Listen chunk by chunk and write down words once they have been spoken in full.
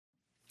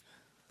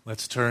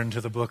Let's turn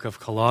to the book of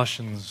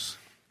Colossians,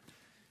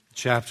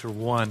 chapter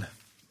 1.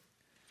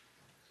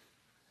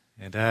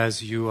 And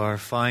as you are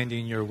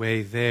finding your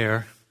way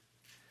there,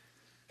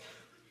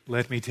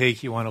 let me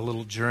take you on a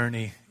little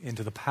journey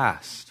into the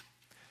past.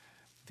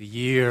 The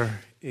year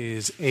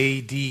is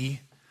AD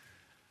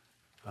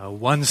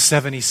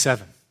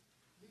 177.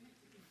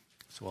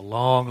 So a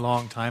long,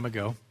 long time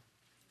ago.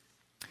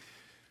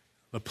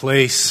 The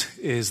place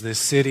is the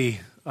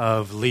city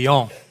of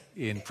Lyon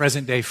in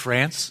present-day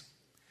France.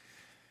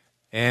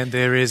 And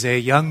there is a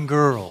young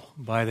girl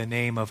by the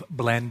name of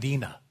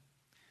Blandina.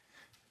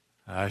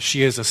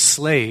 She is a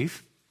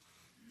slave,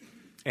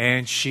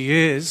 and she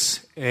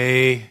is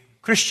a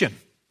Christian.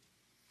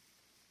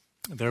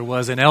 There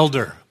was an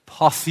elder,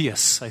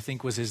 Pothius, I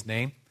think was his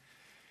name,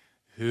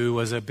 who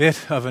was a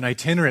bit of an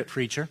itinerant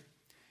preacher,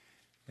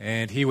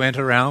 and he went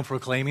around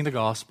proclaiming the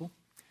gospel.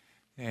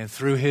 And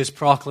through his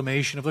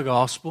proclamation of the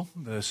gospel,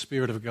 the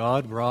Spirit of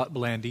God brought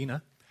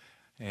Blandina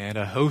and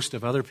a host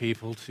of other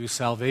people to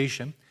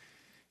salvation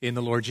in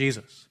the Lord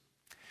Jesus.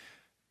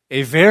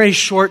 A very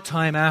short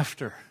time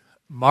after,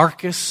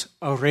 Marcus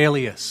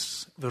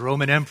Aurelius, the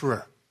Roman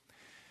emperor,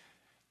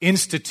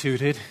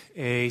 instituted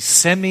a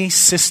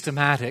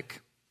semi-systematic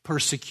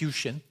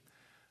persecution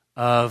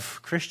of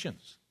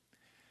Christians.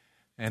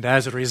 And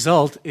as a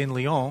result, in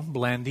Lyon,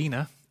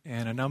 Blandina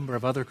and a number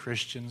of other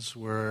Christians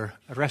were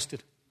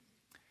arrested.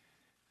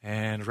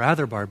 And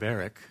rather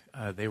barbaric,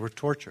 they were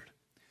tortured.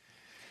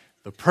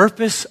 The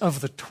purpose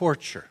of the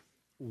torture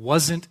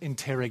wasn't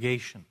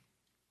interrogation.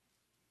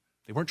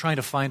 They weren't trying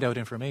to find out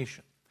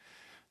information.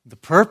 The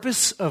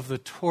purpose of the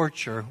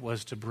torture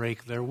was to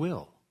break their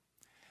will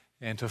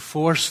and to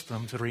force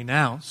them to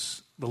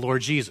renounce the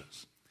Lord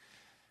Jesus,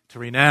 to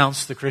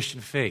renounce the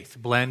Christian faith.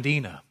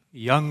 Blandina,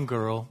 young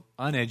girl,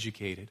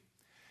 uneducated,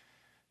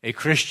 a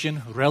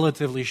Christian,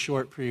 relatively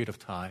short period of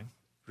time,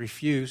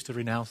 refused to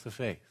renounce the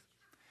faith.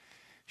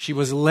 She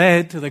was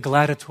led to the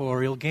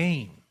gladiatorial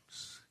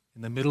games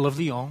in the middle of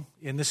Lyon,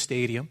 in the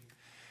stadium,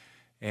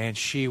 and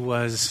she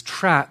was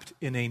trapped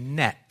in a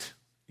net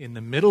in the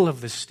middle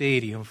of the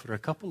stadium for a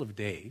couple of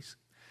days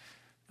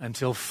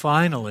until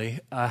finally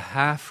a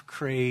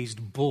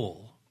half-crazed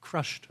bull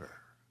crushed her.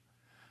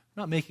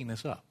 I'm not making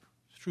this up.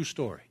 It's a true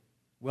story,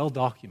 well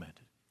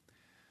documented.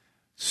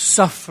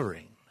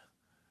 Suffering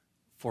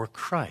for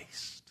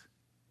Christ.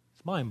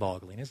 It's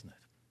mind-boggling, isn't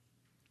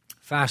it?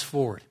 Fast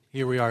forward.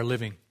 Here we are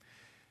living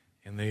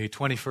in the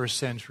 21st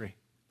century.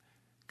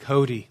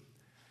 Cody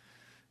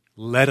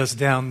led us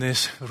down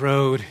this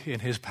road in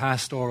his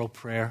pastoral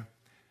prayer.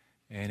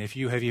 And if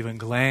you have even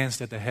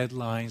glanced at the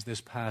headlines this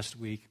past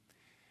week,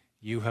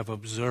 you have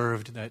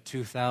observed that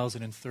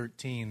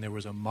 2013 there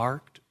was a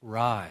marked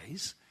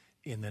rise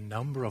in the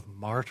number of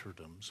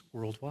martyrdoms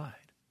worldwide.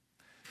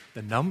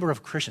 The number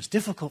of Christians,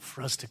 difficult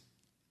for us to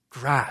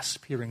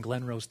grasp here in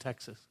Glen Rose,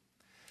 Texas,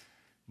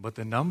 but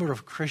the number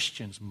of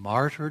Christians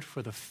martyred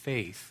for the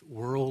faith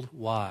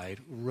worldwide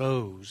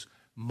rose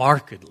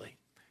markedly,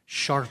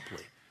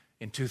 sharply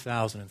in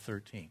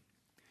 2013.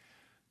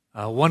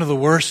 One of the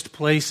worst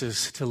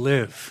places to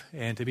live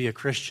and to be a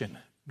Christian,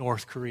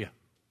 North Korea.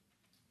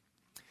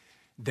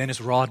 Dennis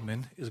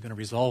Rodman is going to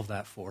resolve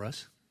that for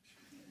us.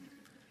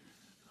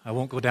 I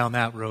won't go down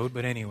that road,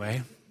 but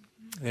anyway,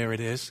 there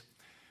it is.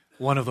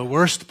 One of the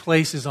worst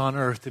places on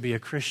earth to be a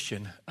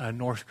Christian,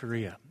 North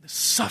Korea.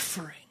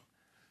 Suffering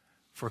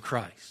for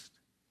Christ.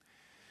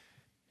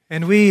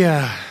 And we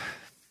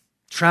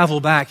travel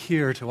back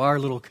here to our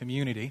little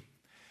community.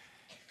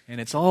 And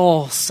it's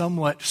all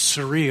somewhat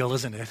surreal,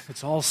 isn't it?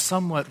 It's all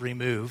somewhat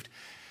removed.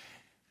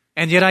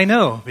 And yet I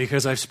know,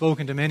 because I've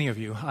spoken to many of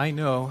you, I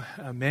know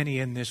many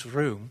in this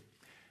room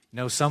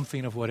know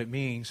something of what it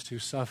means to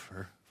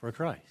suffer for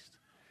Christ.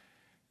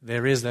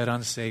 There is that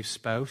unsaved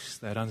spouse,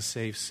 that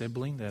unsaved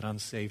sibling, that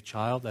unsaved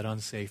child, that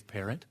unsaved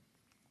parent,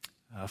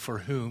 for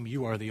whom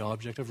you are the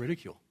object of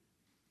ridicule.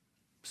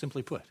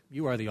 Simply put,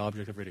 you are the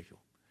object of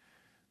ridicule.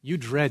 You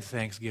dread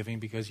Thanksgiving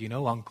because you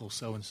know Uncle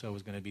so-and-so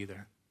is going to be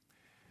there.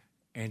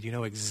 And you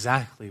know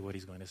exactly what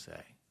he's going to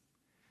say.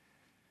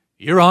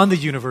 You're on the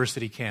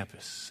university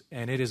campus,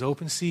 and it is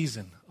open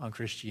season on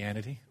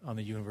Christianity on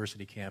the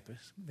university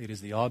campus. It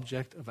is the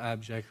object of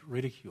abject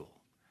ridicule.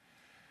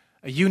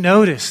 You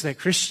notice that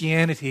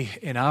Christianity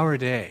in our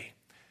day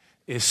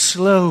is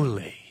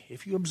slowly,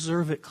 if you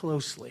observe it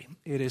closely,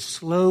 it is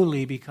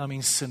slowly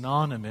becoming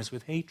synonymous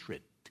with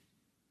hatred.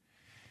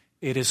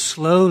 It is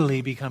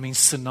slowly becoming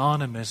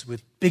synonymous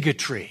with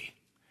bigotry,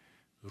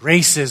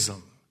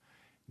 racism,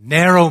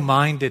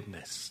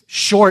 narrow-mindedness,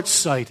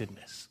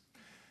 short-sightedness,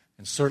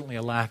 and certainly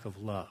a lack of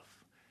love.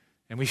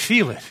 And we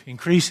feel it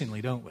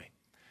increasingly, don't we?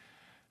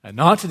 And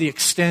not to the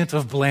extent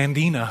of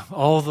Blandina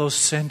all those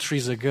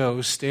centuries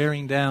ago,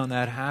 staring down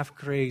that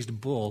half-crazed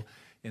bull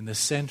in the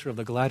center of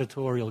the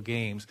gladiatorial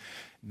games.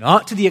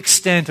 Not to the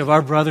extent of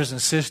our brothers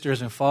and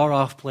sisters in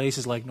far-off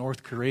places like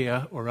North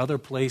Korea or other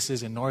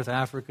places in North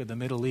Africa, the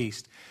Middle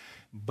East.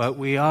 But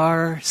we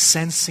are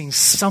sensing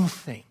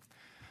something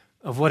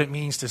of what it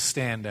means to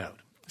stand out.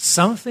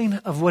 Something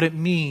of what it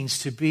means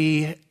to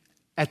be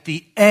at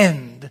the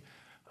end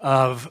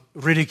of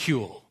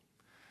ridicule,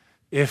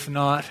 if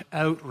not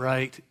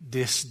outright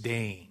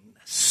disdain,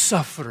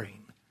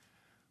 suffering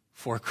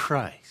for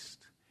Christ.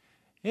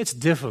 It's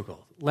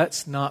difficult.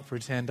 Let's not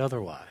pretend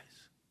otherwise.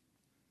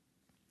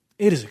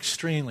 It is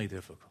extremely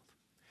difficult.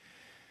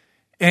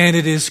 And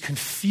it is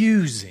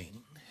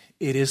confusing.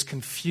 It is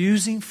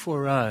confusing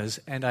for us,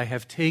 and I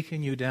have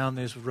taken you down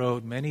this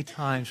road many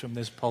times from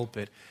this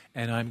pulpit,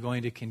 and I'm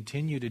going to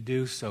continue to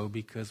do so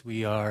because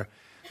we are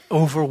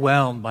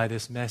overwhelmed by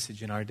this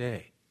message in our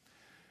day.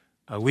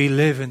 We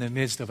live in the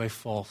midst of a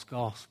false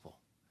gospel.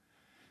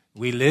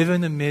 We live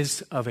in the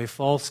midst of a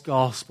false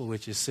gospel,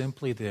 which is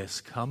simply this: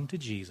 come to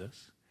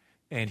Jesus,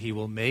 and He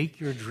will make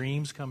your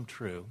dreams come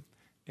true,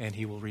 and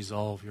He will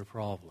resolve your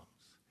problems.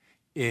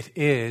 It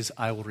is,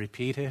 I will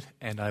repeat it,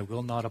 and I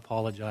will not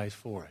apologize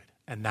for it,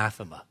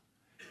 anathema.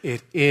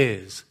 It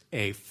is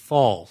a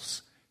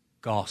false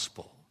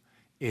gospel.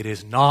 It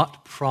is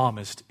not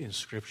promised in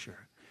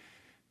Scripture.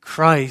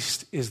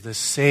 Christ is the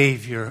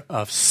Savior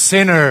of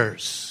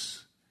sinners.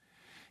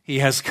 He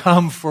has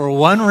come for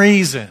one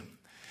reason: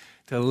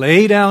 to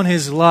lay down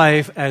His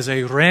life as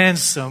a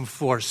ransom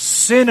for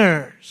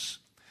sinners,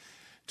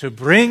 to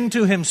bring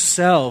to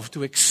Himself,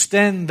 to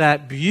extend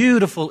that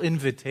beautiful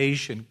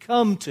invitation: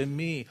 come to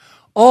me,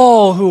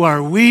 all who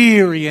are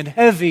weary and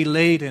heavy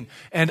laden,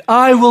 and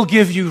I will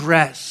give you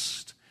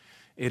rest.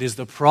 It is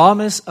the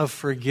promise of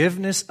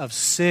forgiveness of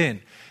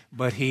sin,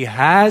 but He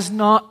has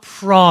not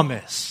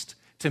promised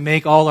to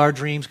make all our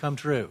dreams come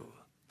true.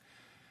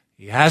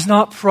 He has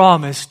not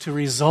promised to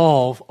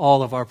resolve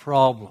all of our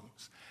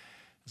problems.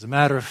 As a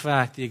matter of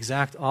fact, the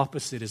exact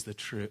opposite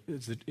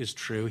is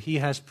true. He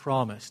has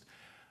promised,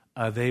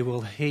 they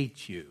will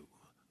hate you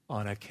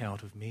on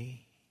account of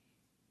me.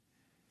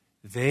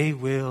 They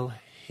will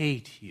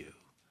hate you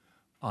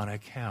on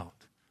account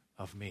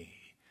of me.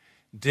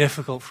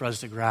 Difficult for us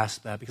to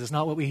grasp that because it's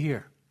not what we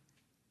hear.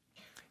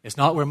 It's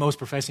not where most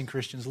professing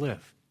Christians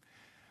live.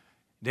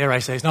 Dare I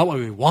say, it's not what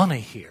we want to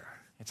hear.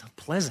 It's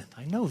unpleasant.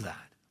 I know that.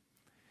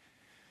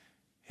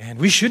 And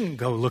we shouldn't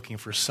go looking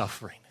for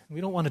suffering.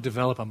 We don't want to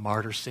develop a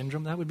martyr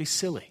syndrome. That would be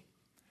silly.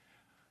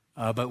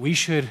 But we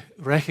should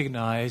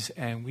recognize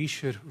and we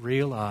should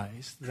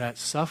realize that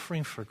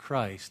suffering for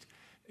Christ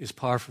is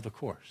par for the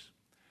course.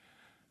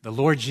 The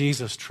Lord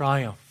Jesus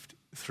triumphed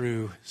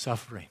through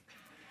suffering.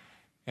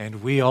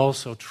 And we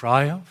also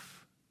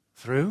triumph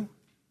through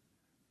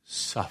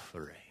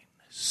suffering.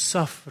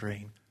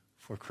 Suffering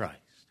for Christ.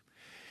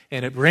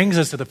 And it brings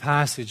us to the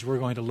passage we're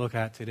going to look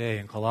at today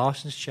in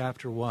Colossians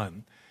chapter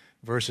 1,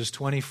 verses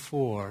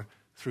 24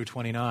 through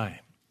 29.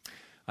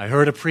 I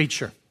heard a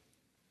preacher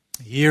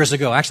years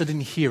ago. Actually, I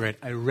didn't hear it.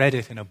 I read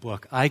it in a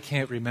book. I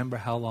can't remember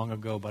how long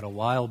ago, but a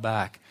while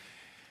back.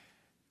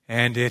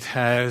 And it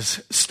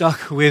has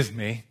stuck with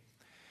me.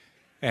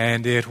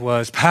 And it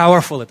was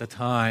powerful at the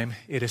time.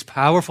 It is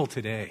powerful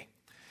today.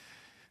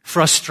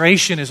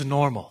 Frustration is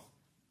normal.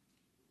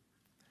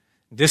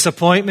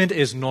 Disappointment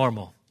is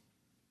normal.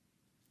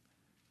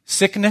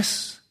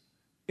 Sickness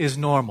is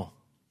normal.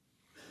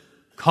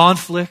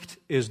 Conflict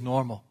is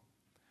normal.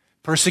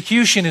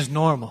 Persecution is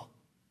normal.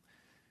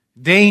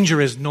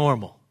 Danger is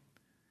normal.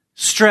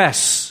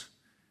 Stress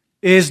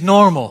is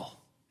normal.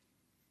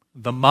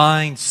 The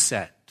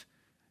mindset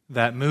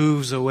that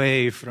moves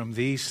away from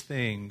these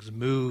things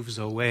moves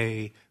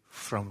away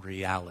from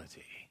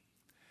reality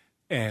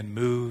and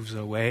moves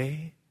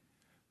away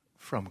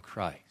from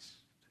Christ.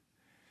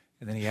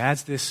 And then he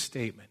adds this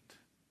statement.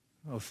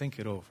 Oh, think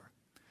it over.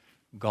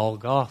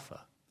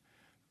 Golgotha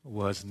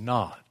was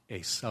not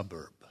a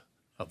suburb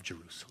of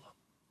Jerusalem.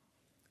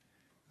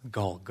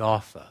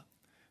 Golgotha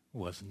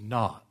was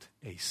not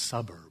a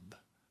suburb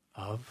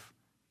of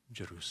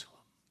Jerusalem.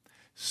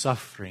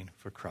 Suffering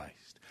for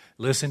Christ.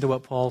 Listen to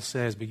what Paul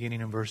says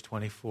beginning in verse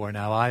 24.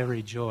 Now I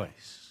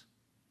rejoice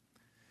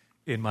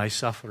in my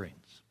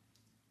sufferings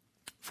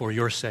for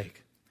your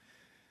sake.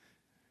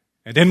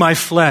 And in my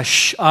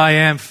flesh I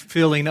am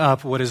filling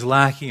up what is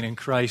lacking in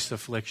Christ's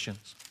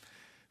afflictions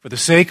for the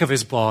sake of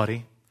His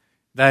body,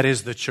 that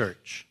is the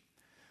church,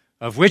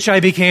 of which I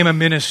became a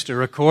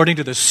minister according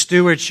to the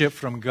stewardship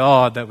from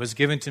God that was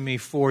given to me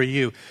for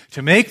you,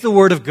 to make the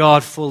word of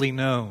God fully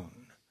known,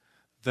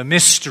 the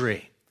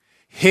mystery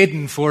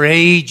hidden for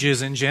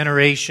ages and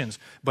generations,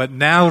 but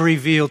now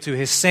revealed to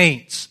His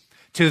saints.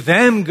 To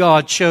them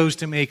God chose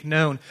to make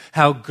known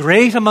how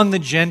great among the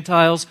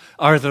Gentiles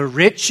are the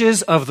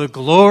riches of the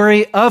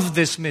glory of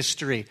this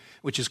mystery,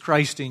 which is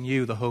Christ in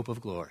you, the hope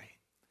of glory.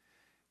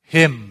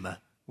 Him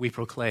we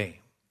proclaim,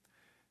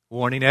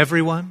 warning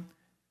everyone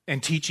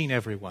and teaching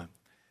everyone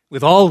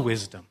with all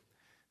wisdom,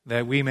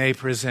 that we may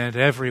present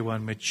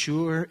everyone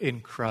mature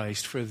in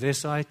Christ. For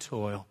this I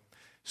toil,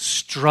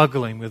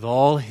 struggling with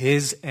all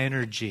His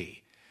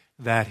energy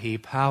that He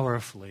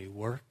powerfully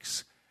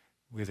works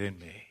within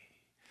me.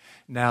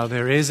 Now,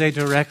 there is a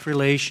direct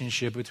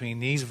relationship between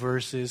these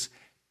verses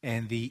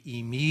and the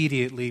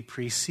immediately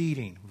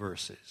preceding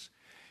verses.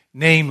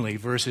 Namely,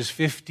 verses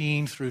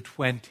 15 through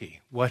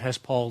 20. What has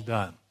Paul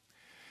done?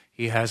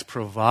 He has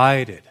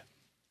provided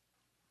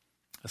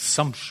a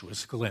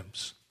sumptuous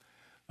glimpse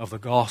of the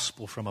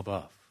gospel from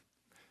above.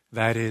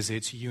 That is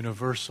its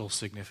universal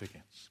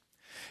significance.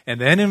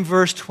 And then in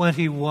verse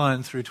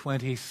 21 through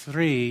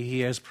 23,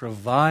 he has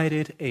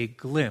provided a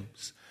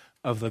glimpse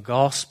of the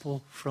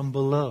gospel from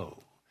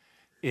below,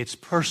 its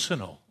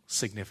personal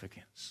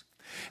significance.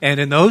 And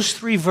in those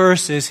 3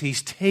 verses,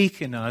 he's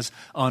taken us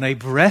on a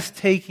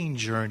breathtaking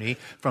journey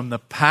from the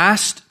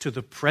past to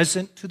the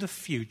present to the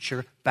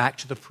future, back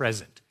to the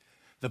present.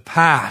 The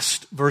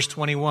past, verse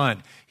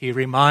 21, he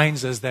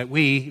reminds us that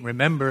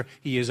remember,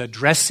 he is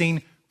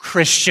addressing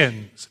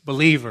Christians,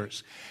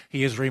 believers.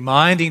 He is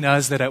reminding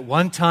us that at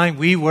one time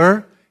we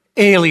were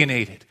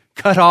alienated,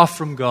 cut off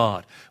from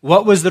God.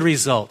 What was the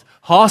result?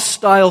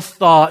 Hostile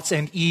thoughts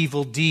and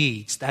evil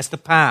deeds. That's the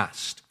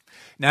past.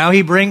 Now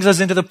he brings us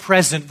into the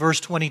present,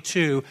 verse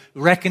 22,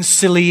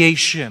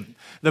 reconciliation.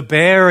 The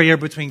barrier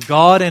between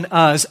God and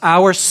us,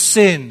 our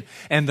sin,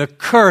 and the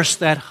curse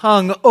that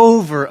hung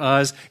over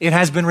us, it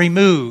has been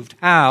removed.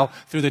 How?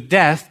 Through the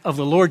death of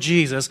the Lord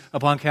Jesus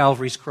upon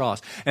Calvary's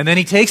cross. And then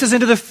he takes us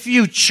into the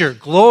future,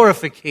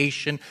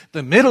 glorification,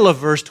 the middle of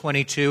verse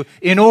 22,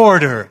 in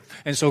order.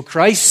 And so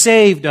Christ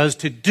saved us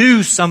to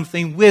do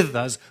something with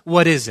us.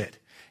 What is it?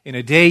 In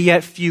a day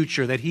yet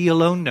future that he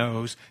alone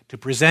knows, to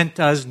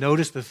present us,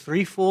 notice the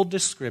threefold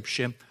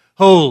description,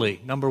 holy,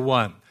 number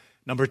 1.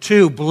 Number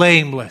 2,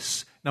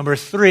 blameless. Number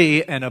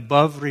 3, and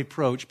above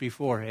reproach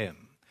before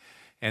him.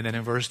 And then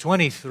in verse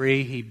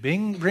 23, he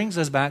brings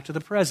us back to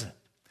the present,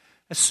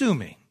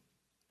 assuming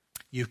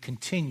you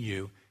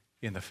continue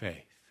in the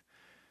faith.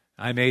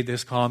 I made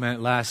this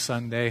comment last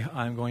Sunday.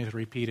 I'm going to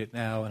repeat it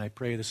now, and I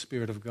pray the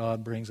Spirit of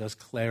God brings us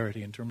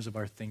clarity in terms of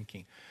our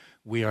thinking.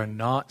 We are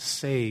not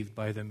saved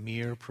by the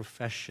mere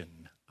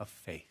profession of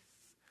faith.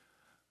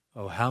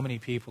 Oh, how many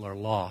people are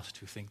lost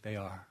who think they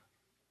are?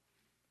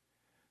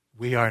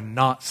 We are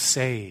not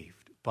saved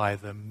by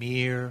the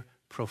mere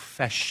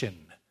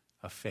profession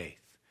of faith.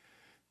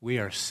 We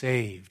are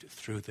saved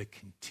through the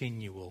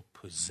continual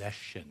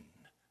possession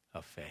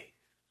of faith.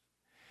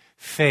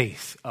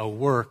 Faith, a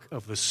work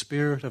of the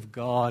Spirit of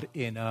God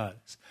in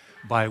us,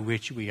 by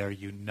which we are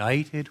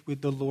united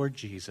with the Lord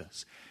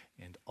Jesus,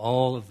 and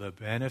all of the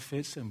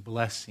benefits and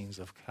blessings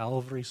of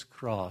Calvary's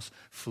cross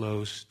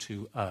flows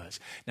to us.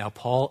 Now,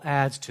 Paul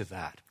adds to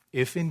that,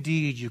 if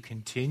indeed you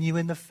continue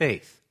in the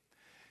faith,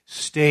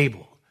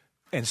 stable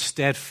and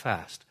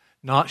steadfast,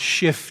 not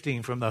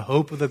shifting from the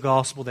hope of the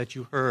gospel that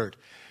you heard,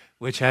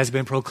 which has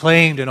been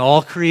proclaimed in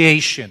all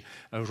creation,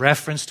 a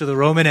reference to the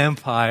Roman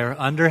Empire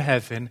under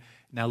heaven.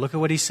 Now look at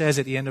what he says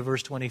at the end of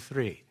verse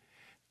 23.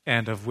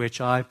 And of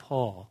which I,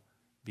 Paul,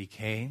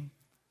 became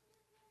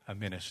a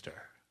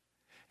minister.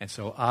 And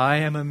so I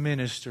am a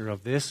minister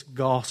of this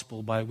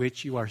gospel by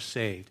which you are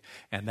saved.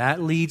 And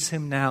that leads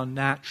him now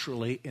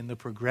naturally in the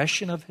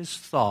progression of his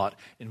thought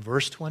in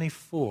verse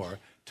 24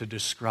 to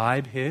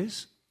describe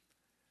his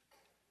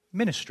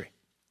ministry.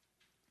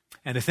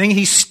 And the thing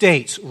he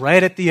states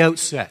right at the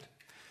outset,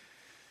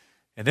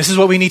 and this is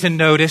what we need to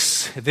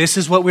notice, this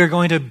is what we're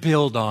going to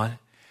build on.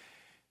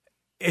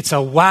 It's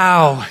a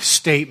wow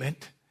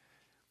statement,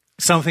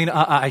 something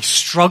I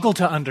struggle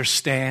to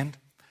understand.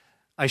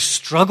 I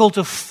struggle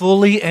to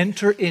fully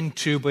enter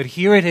into, but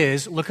here it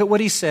is. Look at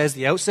what he says,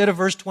 the outset of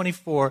verse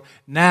 24.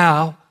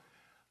 Now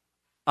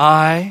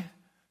I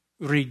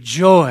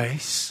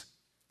rejoice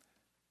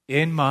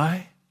in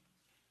my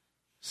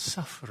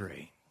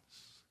sufferings.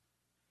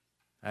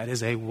 That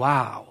is a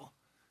wow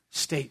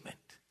statement.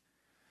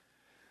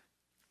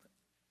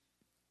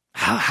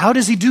 How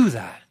does he do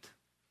that?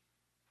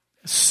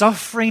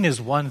 Suffering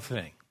is one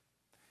thing.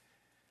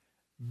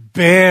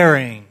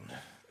 Bearing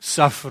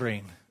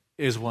suffering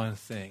is one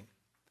thing.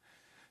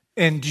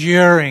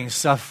 Enduring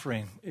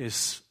suffering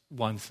is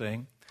one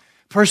thing.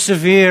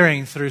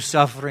 Persevering through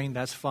suffering,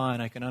 that's fine.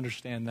 I can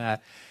understand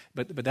that.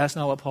 But that's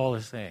not what Paul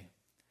is saying.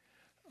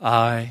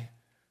 I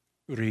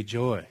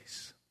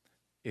rejoice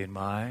in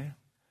my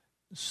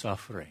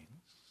sufferings.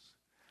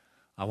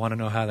 I want to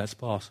know how that's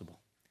possible.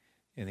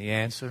 And the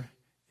answer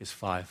is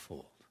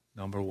fivefold.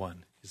 Number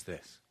 1 is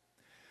this.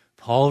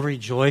 Paul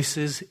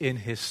rejoices in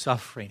his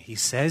suffering. He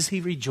says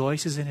he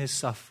rejoices in his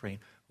suffering.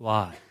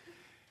 Why?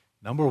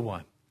 Number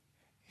 1,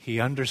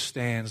 he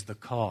understands the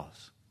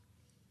cause.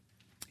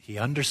 He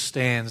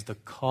understands the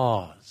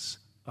cause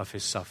of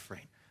his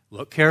suffering.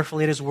 Look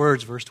carefully at his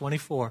words, verse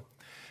 24.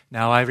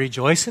 Now I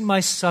rejoice in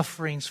my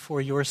sufferings for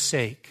your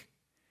sake,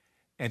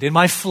 and in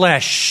my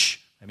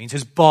flesh, that means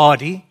his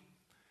body,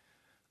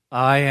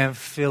 I am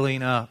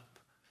filling up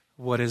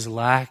what is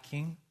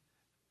lacking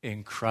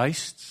in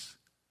Christ's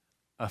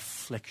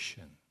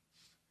afflictions.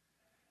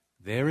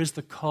 There is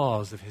the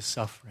cause of his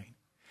suffering.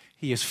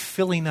 He is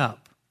filling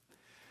up.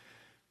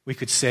 We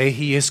could say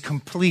he is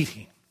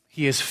completing.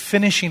 He is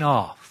finishing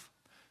off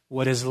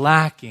what is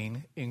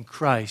lacking in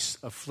Christ's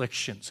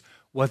afflictions.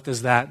 What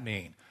does that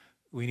mean?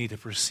 We need to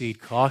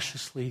proceed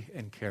cautiously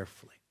and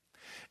carefully.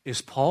 Is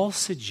Paul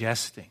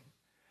suggesting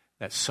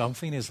that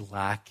something is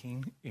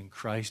lacking in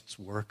Christ's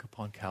work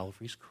upon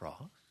Calvary's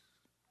cross?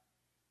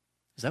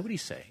 Is that what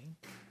he's saying?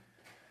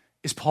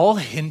 Is Paul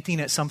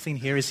hinting at something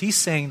here? Is he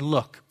saying,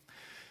 look,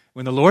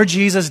 When the Lord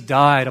Jesus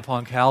died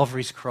upon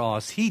Calvary's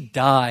cross, he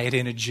died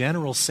in a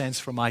general sense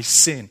for my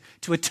sin,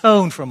 to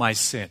atone for my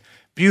sin.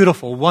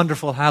 Beautiful,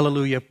 wonderful,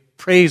 hallelujah,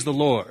 praise the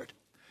Lord.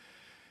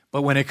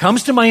 But when it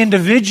comes to my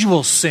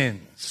individual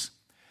sins,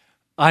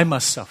 I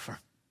must suffer.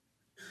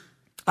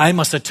 I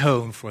must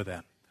atone for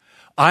them.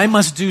 I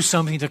must do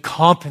something to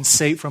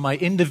compensate for my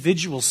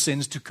individual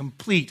sins, to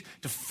complete,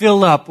 to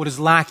fill up what is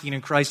lacking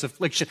in Christ's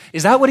affliction.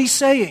 Is that what he's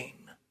saying?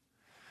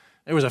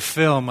 There was a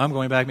film, I'm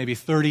going back maybe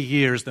 30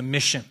 years, The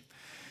Mission.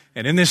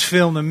 And in this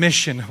film, The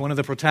Mission, one of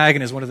the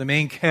protagonists, one of the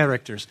main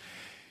characters,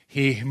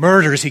 he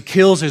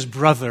kills his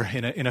brother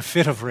in a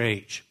fit of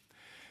rage.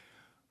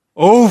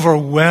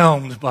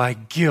 Overwhelmed by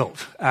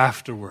guilt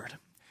afterward,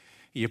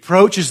 he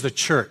approaches the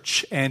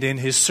church, and in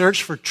his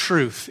search for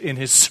truth, in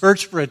his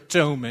search for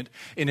atonement,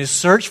 in his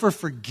search for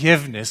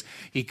forgiveness,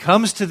 he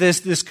comes to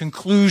this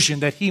conclusion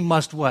that he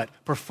must what?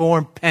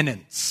 Perform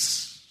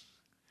penance.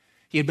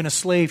 He had been a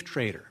slave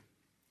trader.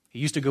 He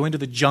used to go into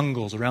the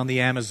jungles around the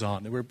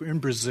Amazon. They were in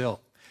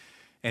Brazil.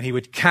 And he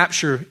would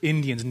capture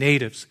Indians,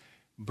 natives,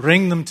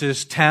 bring them to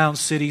his towns,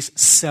 cities,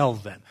 sell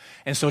them.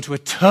 And so to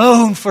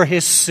atone for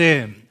his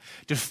sin,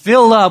 to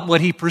fill up what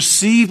he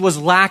perceived was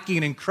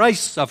lacking in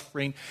Christ's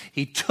suffering,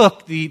 he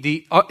took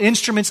the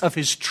instruments of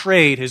his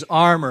trade, his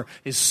armor,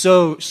 his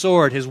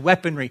sword, his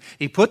weaponry.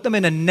 He put them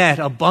in a net,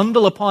 a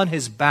bundle upon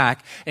his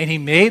back, and he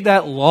made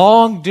that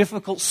long,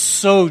 difficult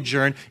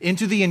sojourn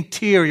into the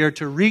interior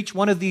to reach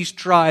one of these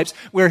tribes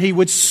where he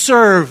would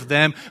serve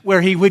them,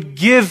 where he would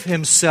give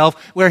himself,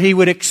 where he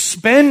would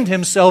expend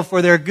himself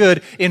for their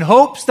good, in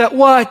hopes that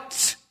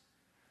what?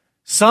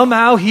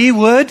 Somehow he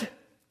would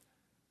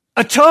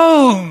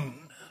atone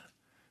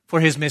for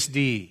his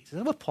misdeeds. Is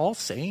that what Paul's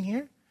saying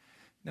here?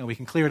 No, we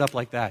can clear it up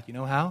like that. You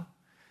know how?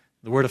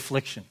 The word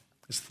affliction,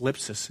 this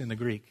thlipsis in the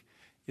Greek,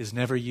 is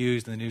never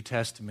used in the New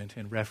Testament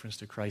in reference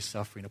to Christ's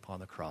suffering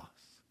upon the cross.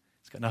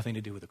 It's got nothing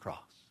to do with the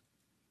cross.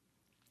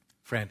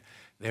 Friend,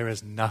 there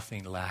is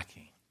nothing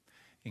lacking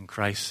in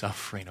Christ's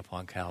suffering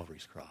upon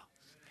Calvary's cross.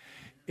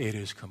 It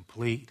is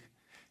complete,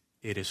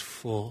 it is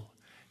full,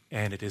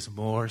 and it is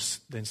more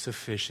than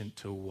sufficient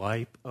to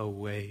wipe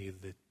away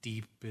the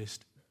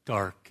deepest,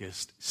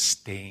 darkest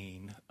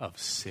stain of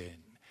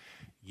sin.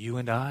 You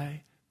and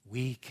I,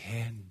 we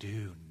can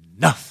do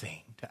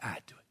nothing to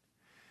add to it.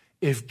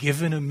 If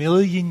given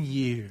 1,000,000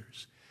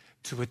 years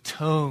to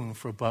atone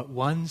for but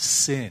one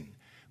sin,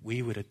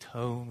 we would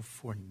atone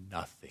for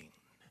nothing.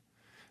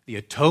 The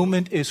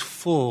atonement is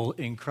full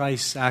in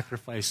Christ's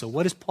sacrifice. So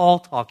what is Paul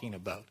talking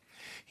about?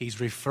 He's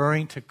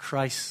referring to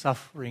Christ's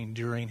suffering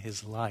during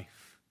his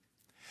life.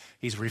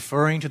 He's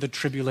referring to the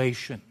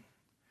tribulation.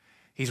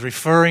 He's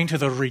referring to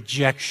the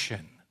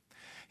rejection.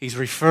 He's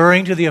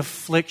referring to the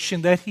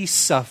affliction that he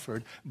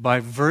suffered by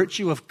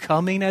virtue of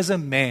coming as a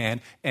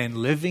man and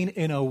living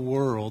in a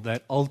world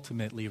that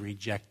ultimately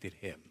rejected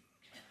him.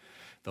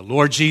 The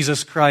Lord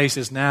Jesus Christ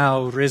is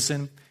now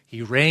risen.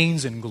 He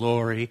reigns in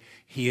glory.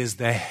 He is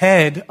the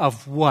head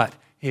of what?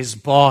 His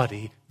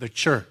body, the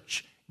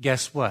church.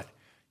 Guess what?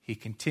 He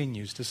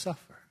continues to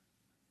suffer.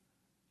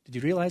 Did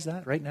you realize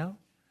that right now?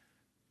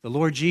 The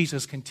Lord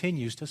Jesus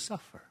continues to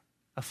suffer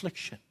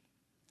affliction.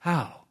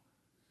 How?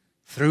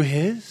 Through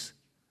his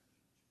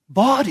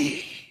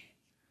body,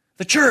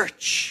 the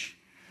church.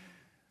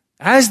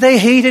 As they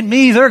hated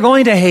me, they're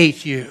going to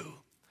hate you.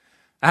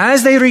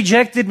 As they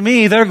rejected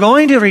me, they're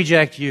going to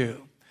reject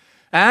you.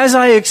 As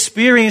I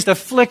experienced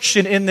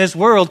affliction in this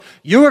world,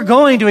 you are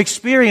going to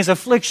experience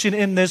affliction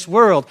in this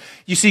world.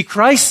 You see,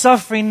 Christ's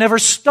suffering never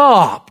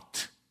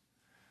stopped.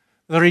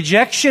 The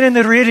rejection and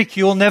the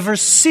ridicule never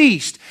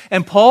ceased.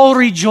 And Paul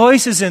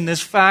rejoices in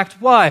this fact.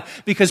 Why?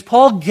 Because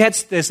Paul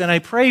gets this, and I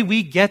pray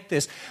we get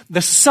this.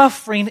 The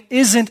suffering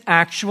isn't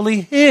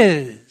actually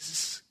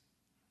his.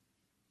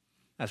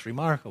 That's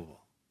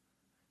remarkable.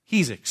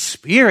 He's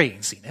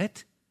experiencing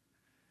it.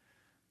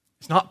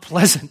 It's not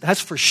pleasant, that's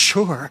for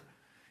sure.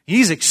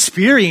 He's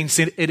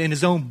experiencing it in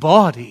his own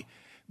body.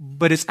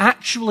 But it's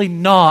actually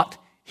not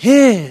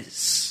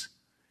his.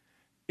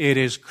 It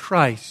is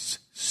Christ's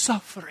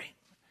suffering.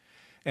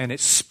 And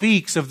it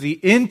speaks of the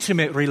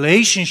intimate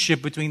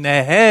relationship between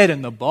the head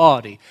and the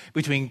body,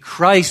 between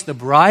Christ, the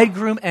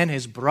bridegroom, and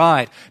his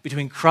bride,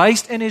 between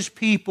Christ and his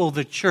people,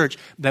 the church,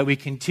 that we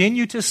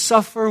continue to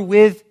suffer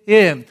with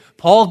him.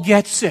 Paul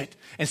gets it.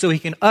 And so he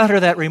can utter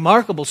that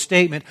remarkable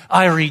statement,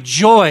 I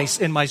rejoice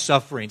in my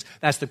sufferings.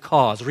 That's the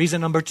cause. Reason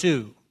number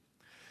 2.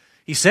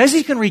 He says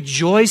he can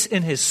rejoice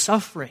in his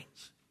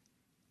sufferings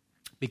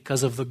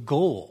because of the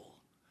goal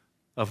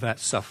of that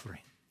suffering.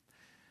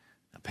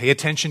 Pay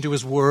attention to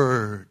his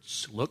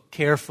words. Look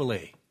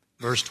carefully.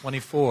 Verse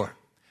 24.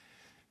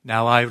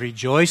 Now I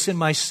rejoice in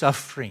my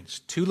sufferings.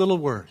 2 little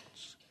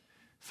words.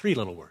 3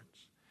 little words.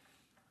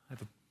 I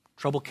have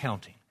trouble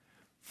counting.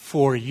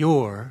 For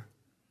your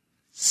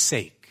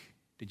sake.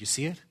 Did you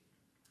see it?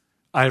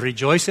 I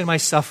rejoice in my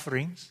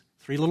sufferings.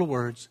 3 little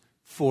words.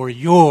 For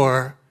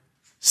your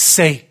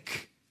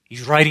sake.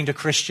 He's writing to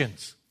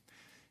Christians.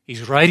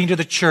 He's writing to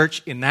the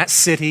church in that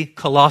city,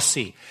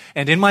 Colossae.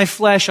 And in my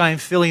flesh I am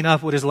filling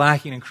up what is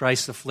lacking in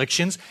Christ's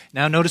afflictions.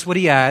 Now notice what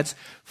he adds.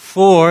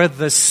 For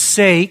the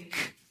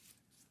sake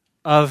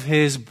of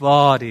his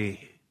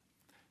body.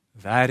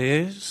 That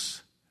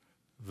is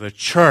the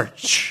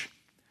church.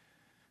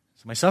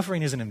 So my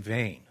suffering isn't in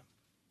vain.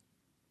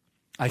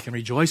 I can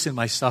rejoice in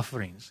my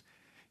sufferings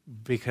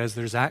because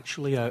there's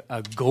actually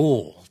a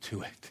goal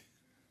to it.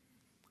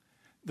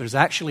 There's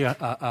actually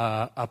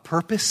a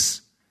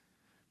purpose.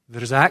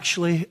 There's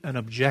actually an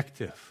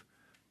objective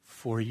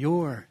for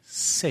your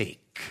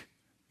sake.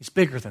 It's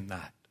bigger than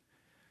that.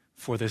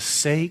 For the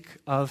sake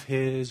of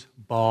his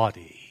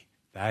body.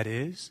 That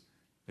is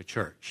the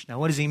church. Now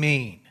what does he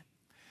mean?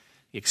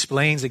 He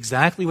explains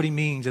exactly what he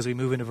means as we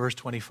move into verse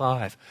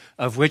 25,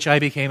 of which I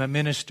became a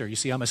minister. You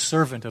see, I'm a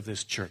servant of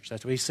this church.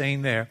 That's what he's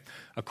saying there,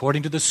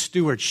 according to the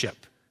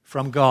stewardship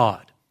from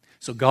God.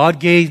 So God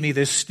gave me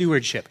this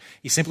stewardship.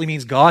 He simply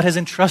means God has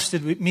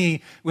entrusted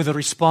me with a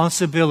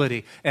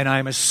responsibility, and I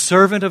am a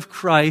servant of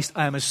Christ.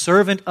 I am a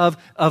servant of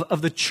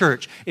the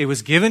church. It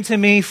was given to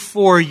me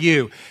for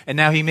you. And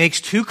now he makes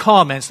two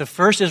comments. The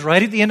first is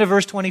right at the end of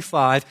verse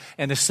 25,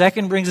 and the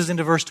second brings us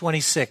into verse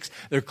 26.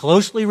 They're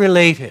closely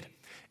related.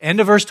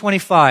 End of verse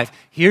 25.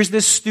 Here's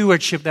this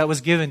stewardship that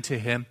was given to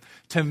him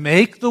to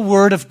make the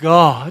word of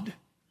God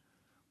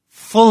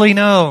fully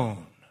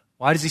known.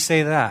 Why does he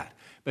say that?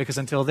 Because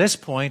until this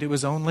point, it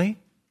was only,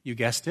 you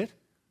guessed it,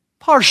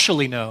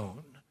 partially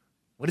known.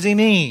 What does he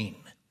mean?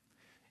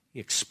 He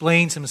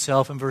explains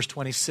himself in verse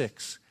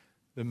 26.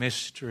 The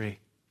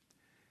mystery,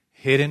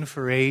 hidden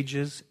for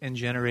ages and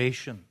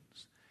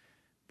generations,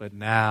 but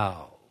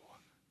now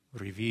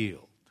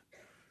revealed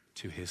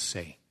to his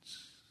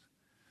saints.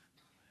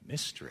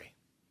 Mystery,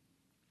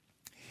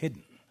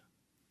 hidden.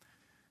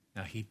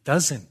 Now he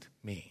doesn't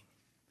mean,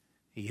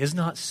 he is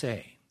not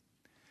saying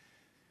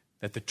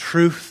that the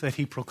truth that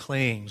he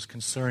proclaims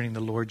concerning the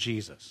Lord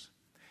Jesus,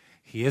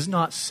 he is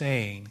not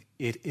saying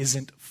it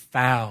isn't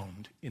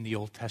found in the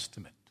Old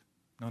Testament.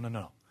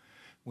 No.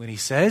 When he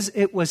says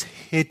it was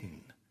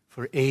hidden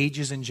for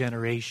ages and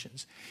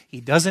generations, he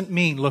doesn't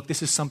mean, look,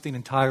 this is something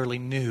entirely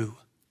new.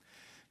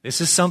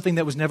 This is something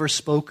that was never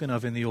spoken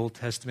of in the Old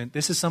Testament.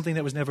 This is something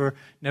that was never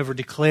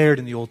declared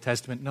in the Old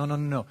Testament.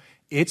 No.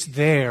 It's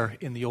there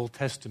in the Old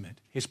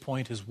Testament. His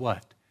point is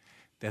what?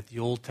 That the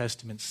Old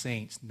Testament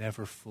saints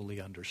never fully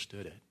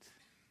understood it.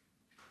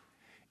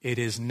 It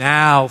is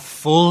now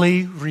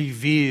fully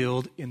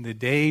revealed in the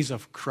days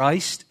of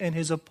Christ and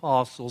his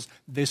apostles,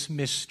 this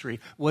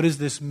mystery. What is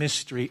this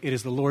mystery? It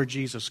is the Lord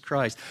Jesus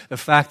Christ. The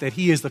fact that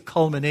he is the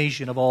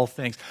culmination of all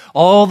things.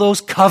 All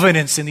those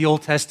covenants in the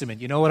Old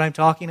Testament, you know what I'm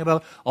talking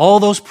about? All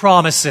those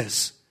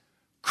promises.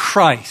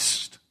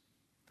 Christ.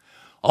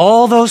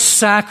 All those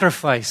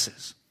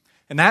sacrifices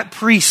and that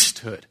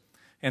priesthood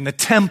and the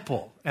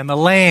temple and the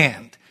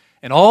land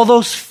and all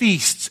those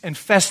feasts and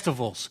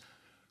festivals.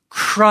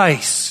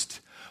 Christ.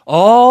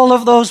 All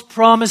of those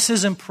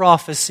promises and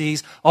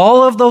prophecies,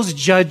 all of those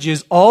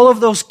judges, all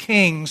of those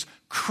kings,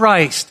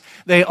 Christ.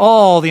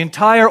 The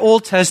entire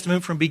Old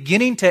Testament from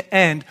beginning to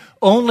end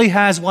only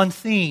has one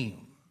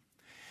theme.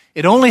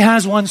 It only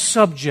has one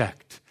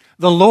subject.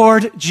 The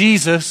Lord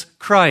Jesus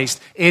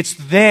Christ. It's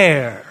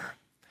there.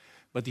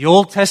 But the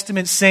Old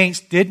Testament saints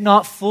did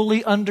not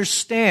fully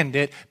understand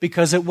it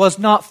because it was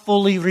not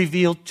fully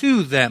revealed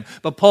to them.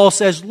 But Paul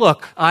says,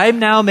 look, I'm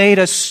now made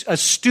a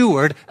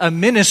steward, a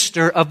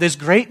minister of this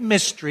great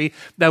mystery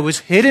that was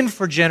hidden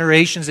for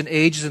generations and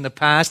ages in the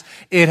past.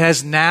 It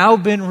has now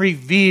been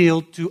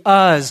revealed to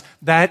us.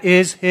 That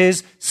is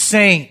his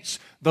saints.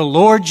 The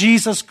Lord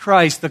Jesus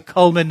Christ, the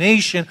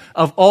culmination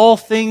of all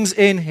things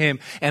in him.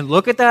 And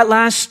look at that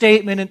last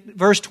statement in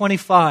verse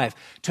 25.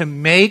 To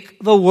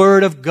make the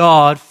word of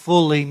God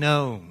fully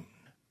known.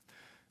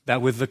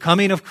 That with the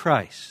coming of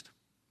Christ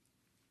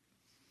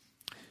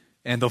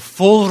and the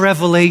full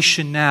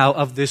revelation now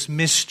of this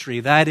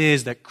mystery, that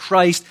is that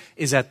Christ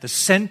is at the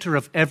center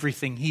of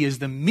everything. He is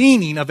the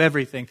meaning of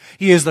everything.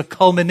 He is the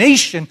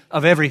culmination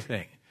of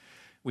everything.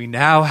 We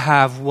now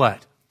have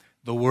what?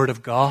 The word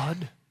of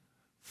God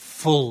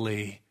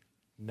fully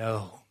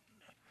known.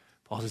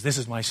 Paul says, this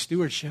is my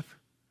stewardship.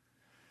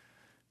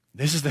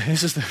 This is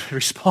the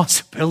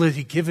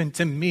responsibility given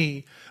to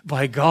me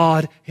by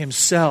God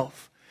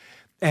himself.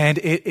 And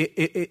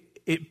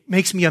it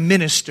makes me a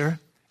minister.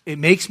 It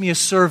makes me a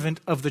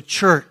servant of the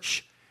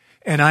church.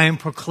 And I am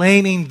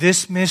proclaiming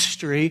this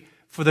mystery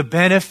for the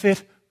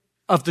benefit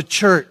of the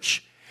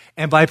church.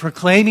 And by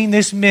proclaiming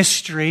this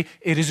mystery,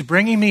 it is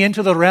bringing me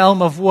into the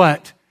realm of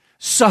what?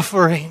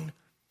 Suffering.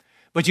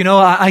 But you know,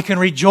 I can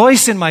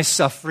rejoice in my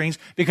sufferings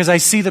because I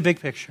see the big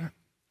picture.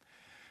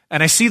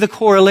 And I see the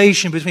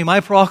correlation between my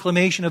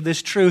proclamation of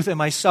this truth and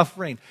my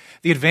suffering.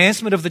 The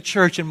advancement of the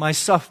church and my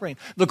suffering.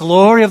 The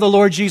glory of the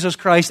Lord Jesus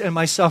Christ and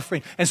my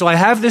suffering. And so I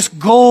have this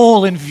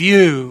goal in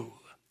view.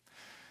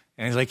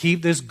 And as I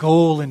keep this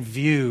goal in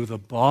view, the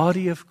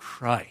body of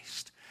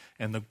Christ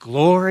and the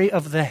glory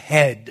of the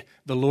head,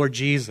 the Lord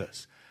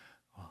Jesus,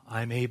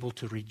 I'm able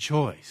to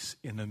rejoice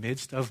in the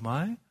midst of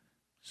my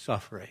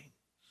suffering.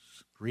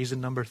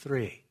 Reason number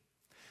 3.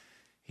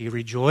 He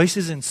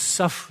rejoices in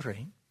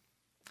suffering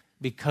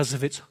because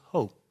of its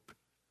hope.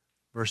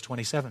 Verse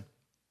 27.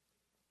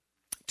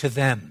 To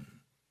them.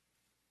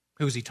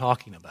 Who's he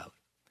talking about?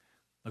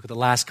 Look at the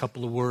last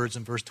couple of words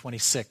in verse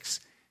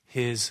 26.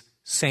 His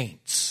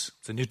saints.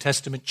 It's a New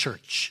Testament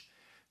church.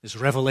 This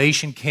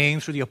revelation came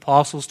through the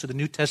apostles to the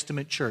New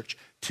Testament church.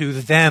 To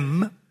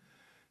them,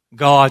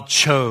 God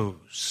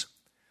chose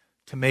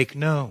to make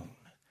known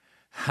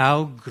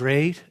how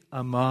great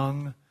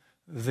among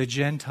the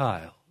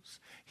Gentiles.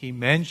 He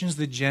mentions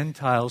the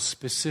Gentiles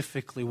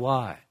specifically.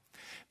 Why?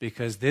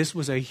 Because this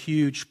was a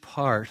huge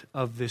part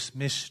of this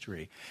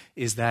mystery,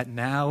 is that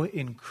now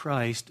in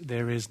Christ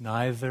there is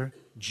neither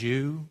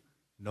Jew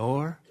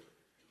nor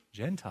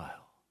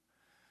Gentile.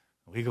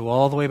 We go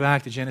all the way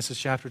back to Genesis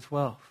chapter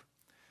 12.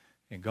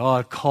 And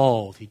God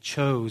called, He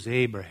chose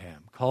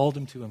Abraham, called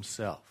him to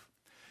Himself.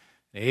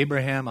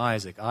 Abraham,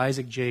 Isaac,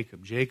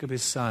 Jacob, Jacob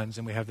his sons,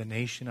 and we have the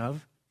nation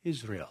of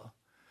Israel.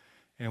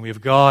 And we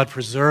have God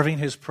preserving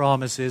His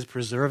promises,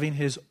 preserving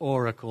His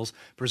oracles,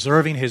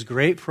 preserving His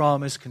great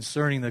promise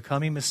concerning the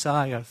coming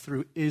Messiah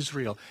through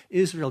Israel.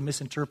 Israel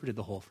misinterpreted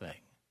the whole thing.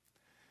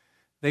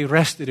 They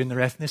rested in their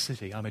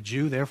ethnicity. I'm a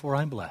Jew, therefore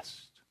I'm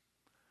blessed.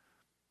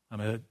 I'm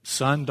a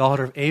son,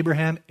 daughter of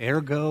Abraham,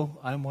 ergo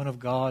I'm one of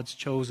God's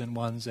chosen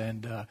ones,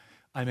 and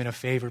I'm in a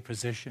favored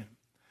position.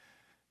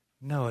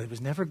 No, it was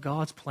never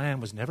God's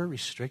plan, was never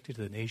restricted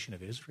to the nation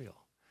of Israel.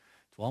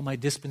 To all my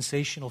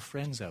dispensational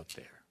friends out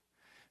there,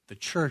 the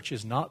church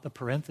is not the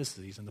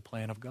parentheses in the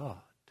plan of God.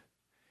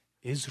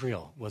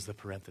 Israel was the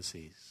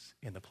parentheses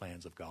in the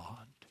plans of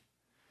God.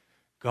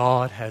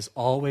 God has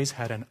always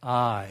had an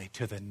eye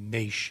to the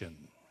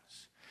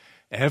nations.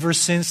 Ever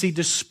since He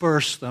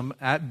dispersed them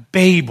at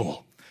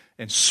Babel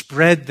and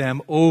spread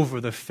them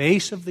over the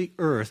face of the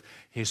earth,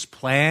 His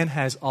plan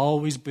has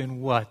always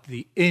been what?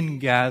 The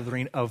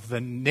ingathering of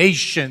the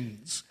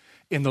nations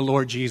in the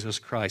Lord Jesus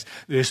Christ.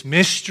 This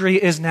mystery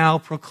is now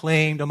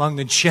proclaimed among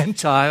the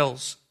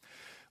Gentiles.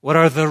 What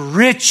are the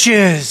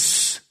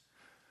riches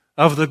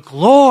of the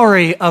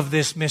glory of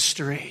this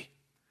mystery,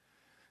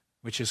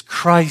 which is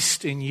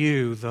Christ in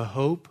you, the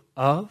hope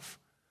of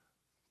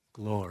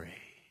glory.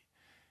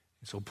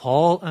 And so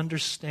Paul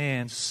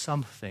understands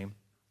something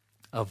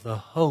of the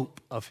hope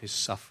of his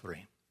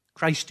suffering.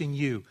 Christ in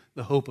you,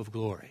 the hope of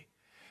glory.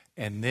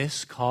 And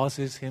this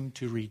causes him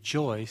to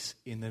rejoice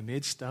in the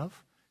midst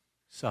of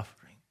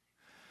suffering.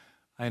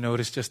 I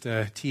noticed just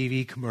a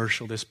TV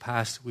commercial this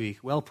past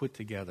week, well put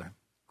together,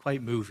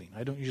 quite moving.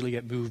 I don't usually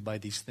get moved by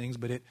these things,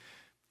 but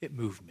it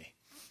moved me.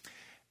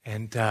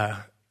 And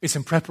it's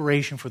in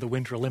preparation for the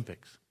Winter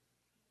Olympics.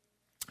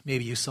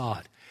 Maybe you saw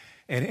it.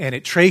 And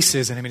it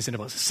traces, and I mean it's in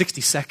about 60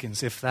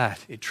 seconds, if that.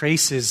 It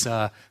traces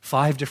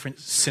 5 different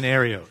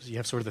scenarios. You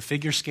have sort of the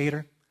figure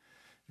skater,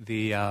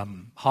 the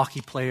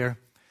hockey player,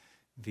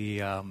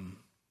 the, I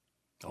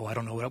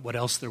don't know what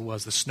else there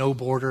was, the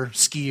snowboarder,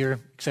 skier,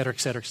 et cetera,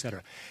 et cetera, et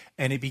cetera.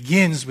 And it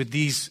begins with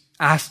these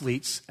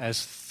athletes as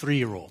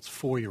 3-year-olds,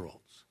 4-year-olds.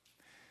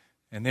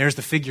 And there's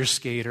the figure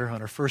skater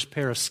on her first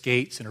pair of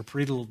skates in her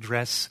pretty little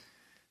dress,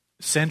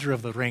 center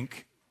of the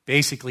rink,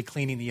 basically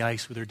cleaning the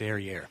ice with her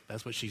derriere.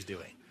 That's what she's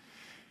doing.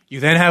 You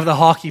then have the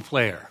hockey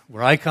player.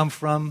 Where I come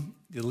from,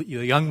 the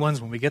young ones,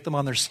 when we get them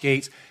on their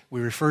skates,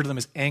 we refer to them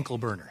as ankle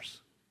burners.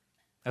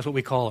 That's what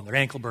we call them. They're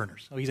ankle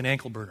burners. Oh, he's an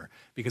ankle burner.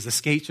 Because the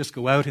skates just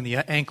go out and the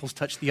ankles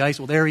touch the ice.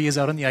 Well, there he is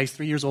out on the ice,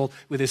 3 years old,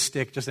 with his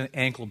stick, just an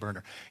ankle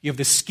burner. You have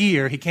the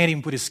skier. He can't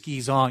even put his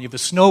skis on. You have the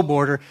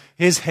snowboarder.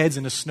 His head's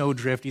in a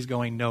snowdrift. He's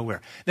going nowhere.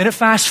 Then it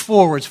fast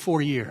forwards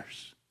 4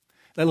 years.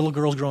 That little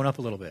girl's grown up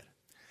a little bit.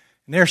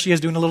 And there she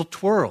is doing a little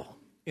twirl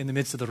in the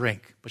midst of the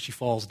rink, but she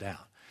falls down.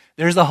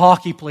 There's the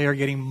hockey player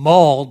getting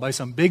mauled by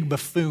some big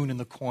buffoon in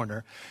the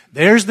corner.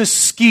 There's the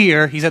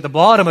skier. He's at the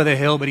bottom of the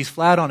hill, but he's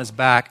flat on his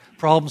back.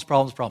 Problems.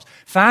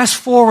 Fast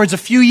forwards a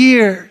few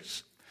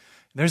years.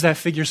 There's that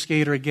figure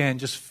skater again,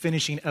 just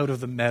finishing out of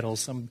the medal,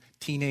 some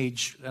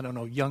teenage,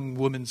 young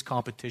woman's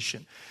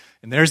competition.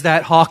 And there's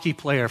that hockey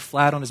player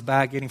flat on his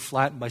back, getting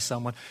flattened by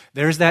someone.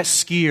 There's that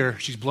skier.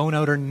 She's blown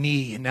out her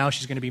knee, and now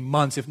she's going to be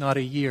months, if not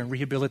a year, in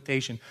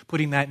rehabilitation,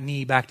 putting that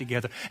knee back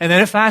together. And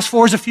then it fast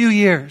forwards a few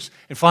years,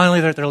 and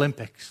finally they're at the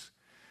Olympics.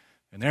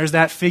 And there's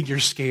that figure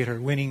skater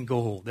winning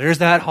gold. There's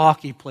that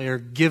hockey player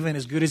giving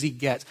as good as he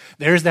gets.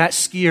 There's that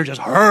skier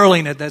just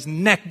hurling at those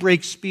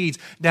neck-break speeds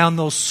down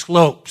those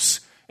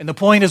slopes. And the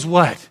point is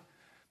what?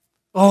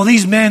 Oh,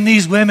 these men,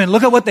 these women,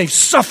 look at what they've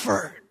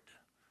suffered.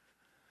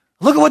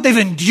 Look at what they've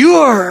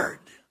endured.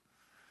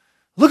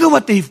 Look at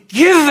what they've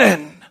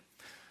given.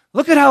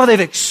 Look at how they've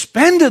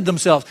expended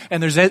themselves.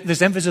 And there's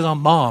this emphasis on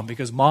mom,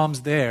 because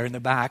mom's there in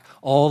the back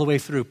all the way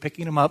through,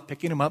 picking them up.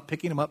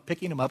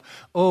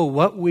 Oh,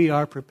 what we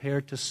are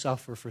prepared to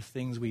suffer for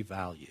things we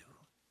value.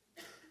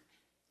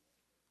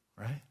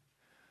 Right?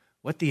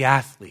 What the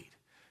athlete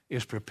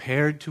is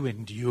prepared to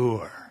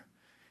endure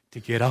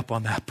to get up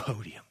on that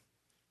podium.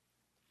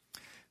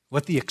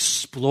 What the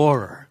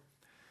explorer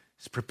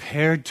is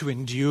prepared to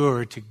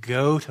endure to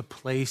go to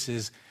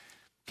places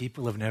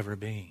people have never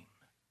been.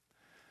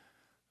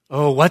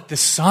 Oh, what the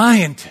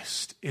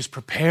scientist is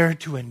prepared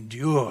to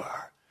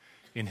endure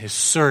in his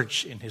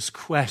search, in his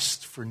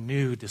quest for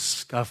new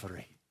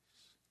discoveries.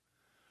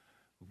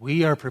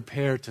 We are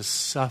prepared to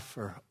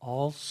suffer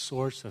all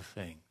sorts of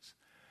things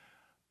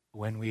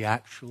when we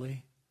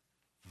actually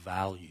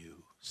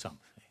value something.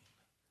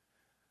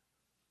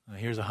 Now,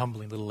 here's a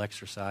humbling little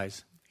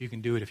exercise. You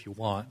can do it if you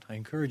want. I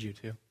encourage you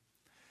to.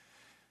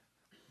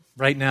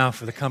 Right now,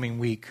 for the coming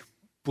week,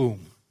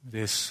 boom,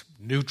 this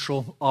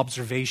neutral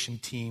observation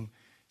team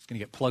is going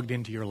to get plugged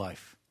into your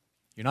life.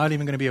 You're not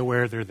even going to be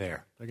aware they're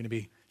there. They're going to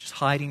be just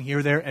hiding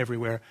here, there,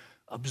 everywhere,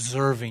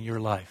 observing your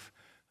life,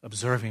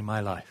 observing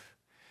my life.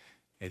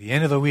 At the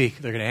end of the week,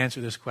 they're going to answer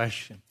this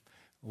question.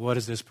 What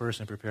is this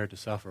person prepared to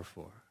suffer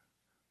for?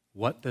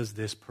 What does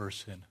this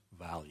person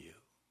value?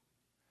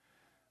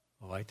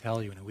 Oh, I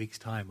tell you, in a week's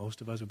time,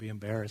 most of us will be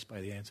embarrassed by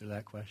the answer to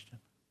that question.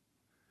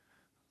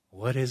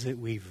 What is it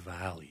we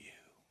value?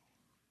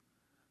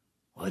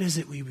 What is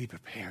it we be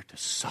prepared to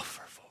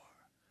suffer for?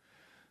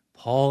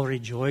 Paul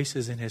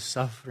rejoices in his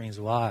sufferings.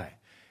 Why?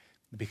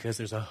 Because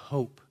there's a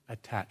hope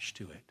attached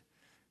to it.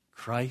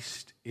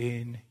 Christ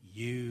in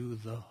you,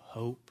 the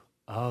hope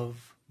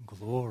of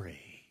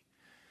glory.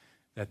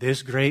 That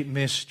this great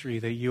mystery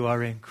that you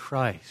are in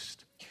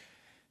Christ,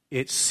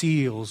 it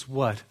seals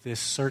what? This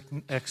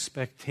certain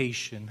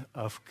expectation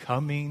of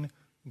coming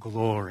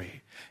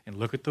glory. And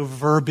look at the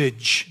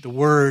verbiage, the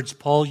words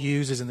Paul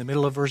uses in the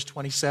middle of verse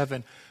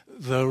 27.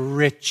 The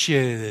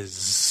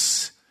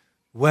riches,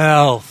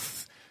 wealth,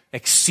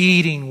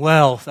 exceeding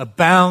wealth,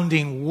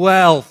 abounding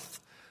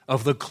wealth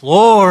of the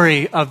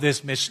glory of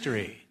this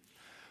mystery.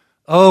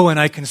 Oh, and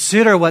I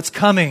consider what's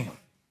coming.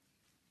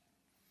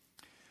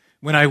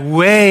 When I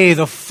weigh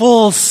the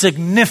full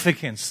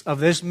significance of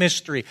this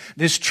mystery,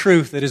 this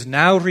truth that is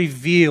now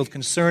revealed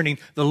concerning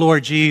the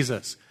Lord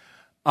Jesus,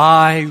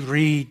 I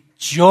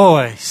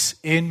rejoice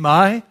in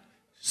my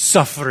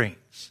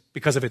sufferings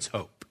because of its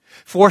hope.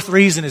 Fourth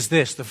reason is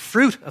this, the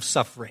fruit of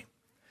suffering.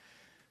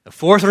 The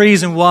fourth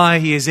reason why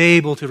he is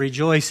able to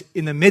rejoice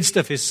in the midst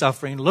of his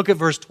suffering, look at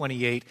verse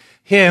 28.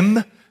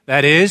 Him,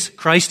 that is,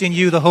 Christ in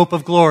you, the hope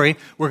of glory.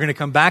 We're going to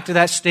come back to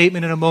that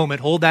statement in a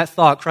moment. Hold that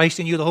thought. Christ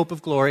in you, the hope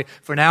of glory.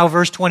 For now,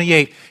 verse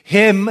 28.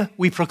 Him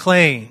we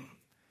proclaim.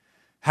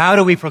 How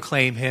do we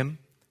proclaim him?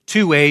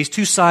 Two ways,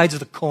 two sides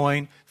of the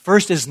coin.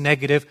 First is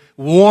negative,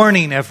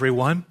 warning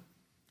everyone.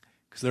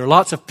 Because there are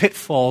lots of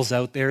pitfalls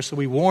out there, so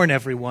we warn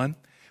everyone.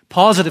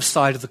 Positive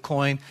side of the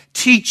coin,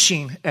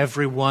 teaching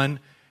everyone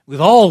with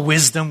all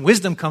wisdom.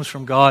 Wisdom comes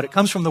from God. It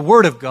comes from the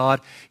Word of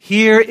God.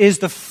 Here is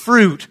the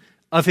fruit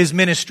of his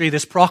ministry,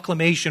 this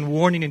proclamation,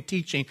 warning, and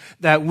teaching,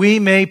 that we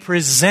may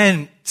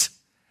present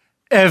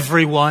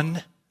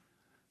everyone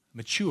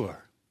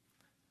mature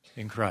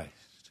in Christ.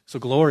 So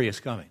glory is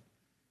coming.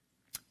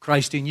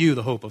 Christ in you,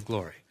 the hope of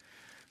glory.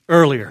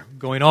 Earlier,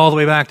 going all the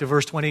way back to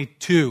verse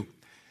 22,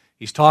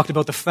 he's talked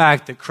about the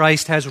fact that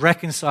Christ has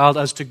reconciled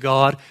us to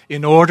God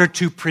in order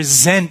to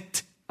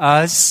present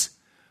us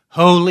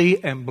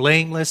holy and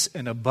blameless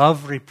and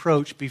above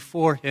reproach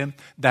before him.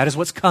 That is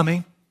what's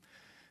coming.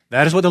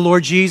 That is what the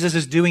Lord Jesus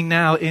is doing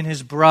now in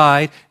his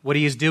bride, what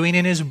he is doing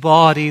in his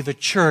body, the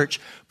church.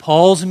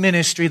 Paul's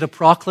ministry, the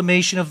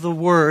proclamation of the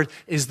word,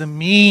 is the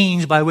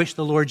means by which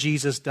the Lord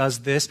Jesus does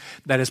this.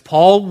 That as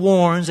Paul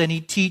warns and he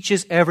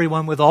teaches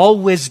everyone with all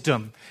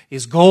wisdom,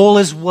 his goal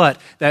is what?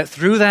 That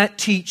through that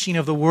teaching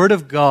of the word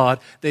of God,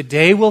 the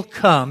day will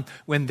come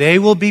when they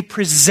will be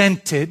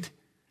presented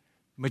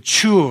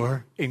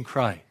mature in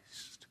Christ.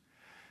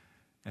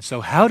 And so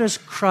how does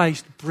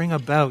Christ bring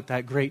about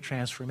that great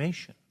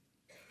transformation?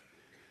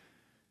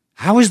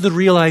 How is the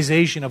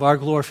realization of our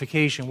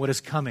glorification what is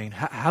coming?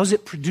 How is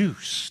it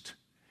produced?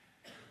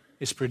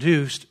 It's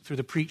produced through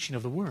the preaching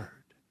of the Word.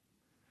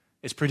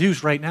 It's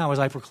produced right now as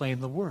I proclaim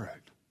the Word.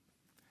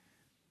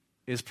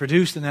 It's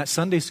produced in that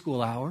Sunday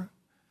school hour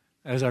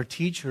as our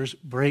teachers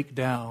break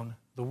down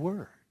the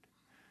Word.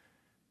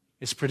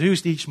 It's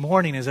produced each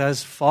morning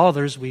as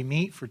fathers we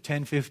meet for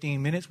 10,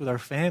 15 minutes with our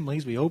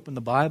families. We open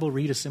the Bible,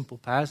 read a simple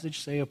passage,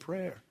 say a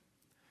prayer.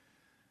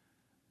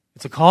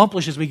 It's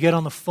accomplished as we get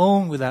on the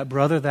phone with that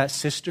brother, that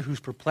sister who's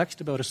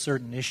perplexed about a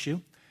certain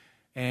issue,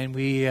 and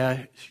we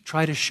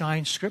try to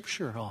shine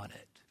Scripture on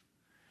it.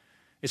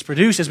 It's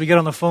produced as we get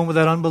on the phone with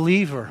that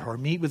unbeliever or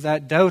meet with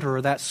that doubter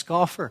or that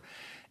scoffer,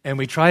 and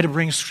we try to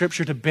bring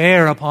Scripture to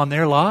bear upon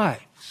their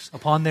lives,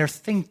 upon their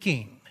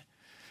thinking.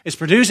 It's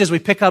produced as we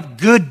pick up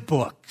good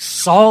books,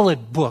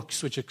 solid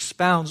books, which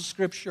expound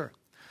Scripture.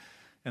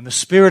 And the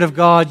Spirit of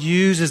God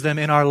uses them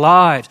in our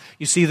lives.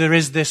 You see, there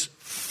is this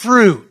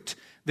fruit,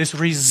 this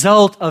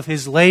result of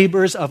his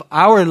labors, of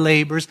our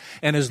labors,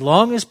 and as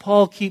long as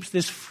Paul keeps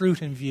this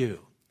fruit in view,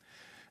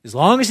 as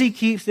long as he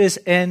keeps this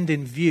end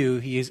in view,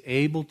 he is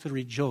able to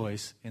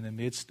rejoice in the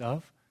midst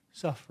of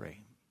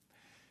suffering.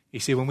 You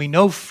see, when we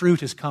know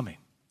fruit is coming,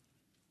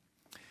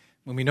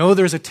 when we know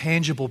there's a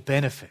tangible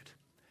benefit,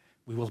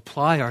 we will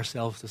apply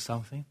ourselves to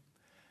something.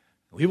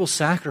 We will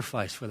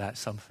sacrifice for that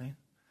something.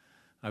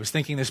 I was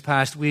thinking this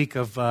past week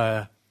of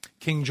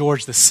King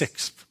George VI.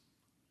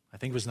 I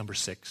think it was number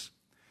 6.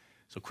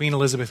 So Queen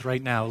Elizabeth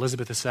right now,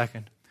 Elizabeth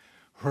II,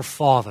 her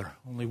father,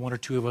 only one or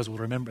two of us will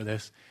remember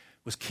this,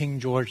 was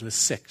King George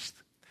VI.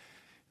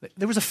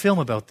 There was a film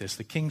about this,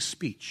 The King's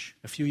Speech,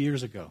 a few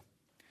years ago.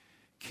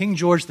 King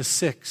George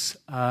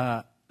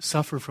VI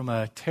suffered from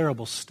a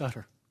terrible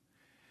stutter.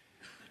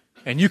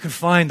 And you can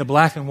find the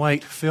black and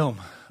white film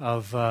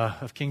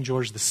of King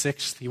George VI.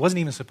 He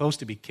wasn't even supposed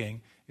to be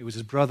king. It was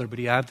his brother, but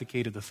he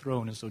abdicated the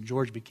throne, and so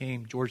George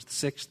became George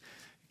VI,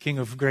 King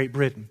of Great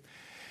Britain.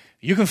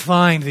 You can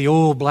find the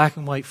old black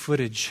and white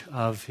footage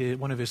of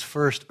one of his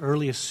first,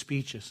 earliest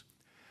speeches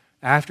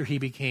after he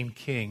became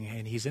king,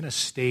 and he's in a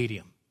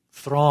stadium,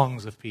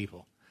 throngs of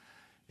people.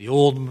 The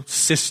old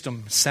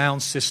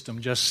sound system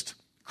just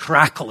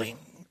crackling,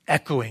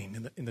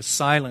 echoing in the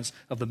silence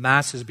of the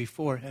masses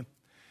before him.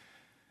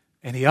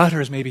 And he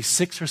utters maybe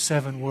 6 or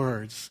 7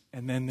 words,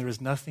 and then there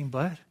is nothing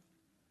but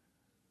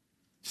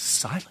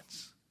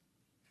silence.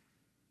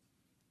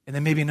 And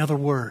then maybe another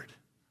word,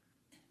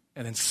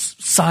 and then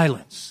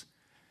silence.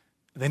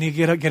 And then you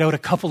get out a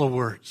couple of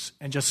words,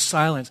 and just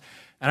silence.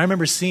 And I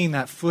remember seeing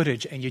that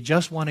footage, and you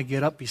just want to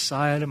get up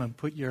beside him and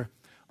put your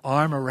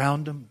arm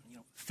around him,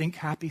 think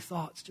happy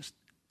thoughts, just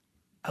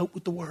out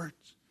with the words.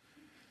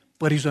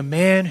 But he's a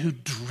man who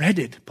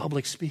dreaded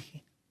public speaking.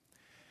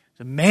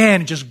 He's a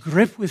man just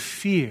gripped with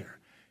fear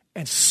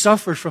and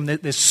suffered from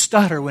this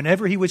stutter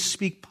whenever he would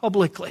speak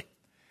publicly.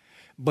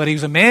 But he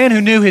was a man who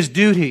knew his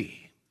duty.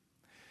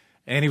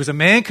 And he was a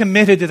man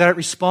committed to that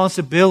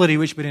responsibility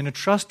which had been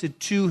entrusted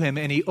to him,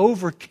 and he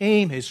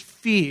overcame his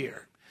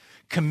fear,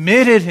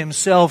 committed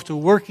himself to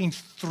working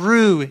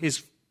through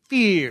his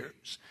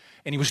fears,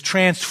 and he was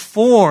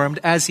transformed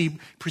as he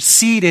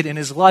proceeded in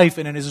his life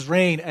and in his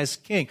reign as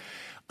king.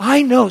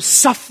 I know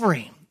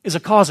suffering is a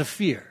cause of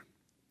fear.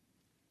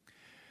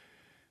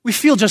 We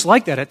feel just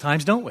like that at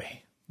times, don't we?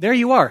 There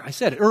you are. I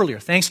said it earlier,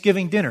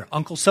 Thanksgiving dinner.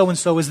 Uncle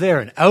so-and-so is there,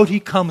 and out he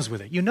comes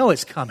with it. You know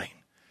it's coming.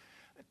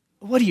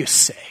 What do you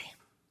say?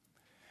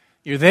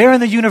 You're there in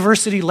the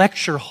university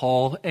lecture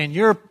hall, and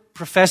your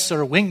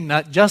Professor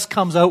Wingnut just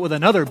comes out with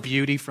another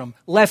beauty from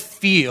left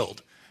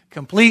field,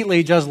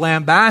 completely just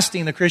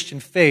lambasting the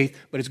Christian faith,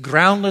 but it's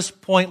groundless,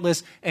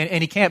 pointless,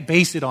 and he can't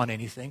base it on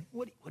anything.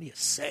 What do you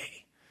say?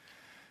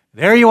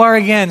 There you are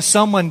again,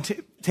 someone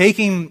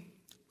taking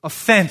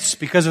offense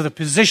because of the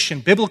position,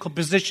 biblical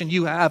position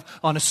you have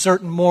on a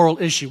certain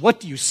moral issue. What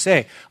do you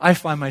say? I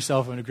find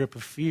myself in a grip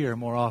of fear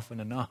more often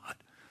than not.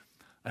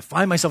 I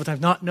find myself at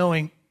times not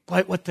knowing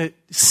quite what to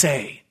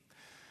say.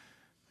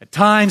 At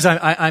times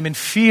I'm in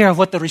fear of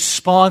what the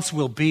response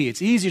will be.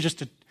 It's easier just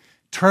to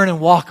turn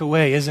and walk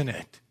away, isn't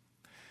it?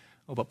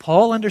 Oh, but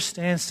Paul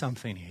understands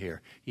something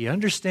here. He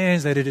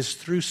understands that it is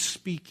through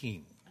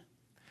speaking,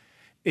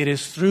 it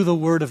is through the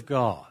Word of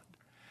God,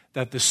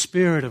 that the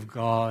Spirit of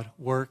God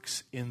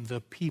works in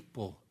the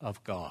people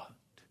of God.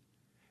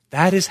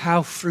 That is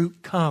how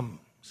fruit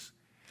comes.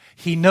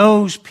 He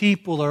knows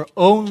people are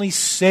only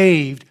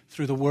saved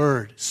through the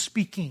Word,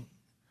 speaking.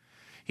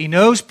 He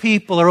knows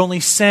people are only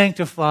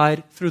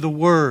sanctified through the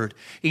Word.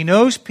 He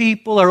knows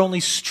people are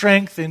only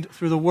strengthened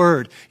through the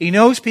Word. He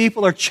knows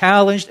people are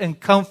challenged and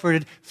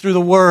comforted through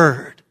the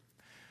Word.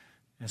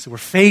 And so we're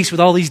faced with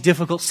all these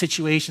difficult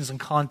situations and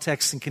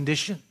contexts and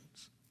conditions.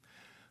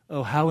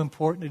 Oh, how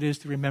important it is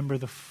to remember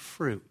the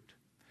fruit.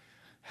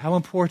 How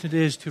important it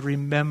is to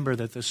remember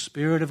that the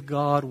Spirit of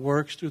God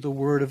works through the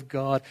Word of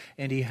God,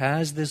 and He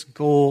has this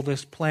goal,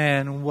 this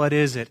plan. What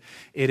is it?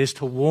 It is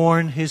to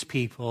warn His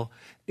people.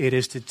 It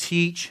is to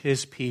teach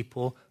His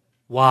people.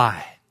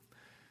 Why?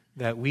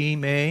 That we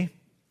may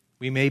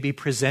be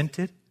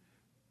presented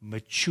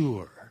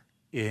mature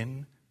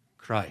in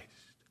Christ.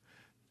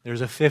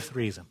 There's a fifth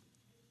reason.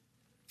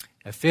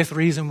 A fifth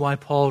reason why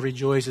Paul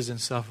rejoices in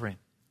suffering.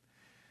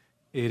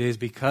 It is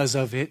because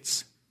of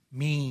its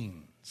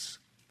means.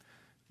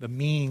 The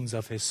means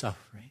of his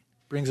suffering.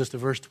 Brings us to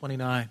verse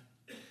 29.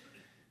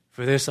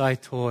 For this I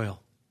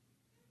toil,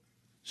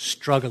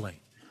 struggling,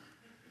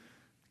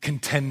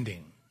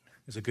 contending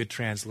is a good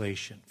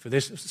translation. For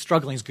this,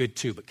 struggling is good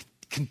too, but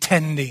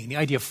contending, the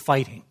idea of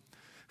fighting.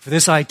 For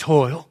this I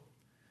toil,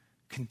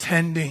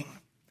 contending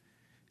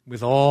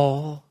with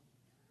all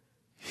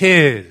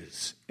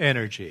His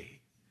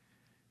energy,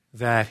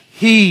 that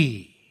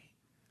He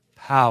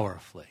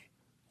powerfully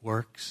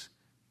works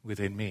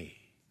within me.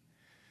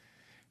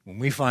 When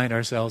we find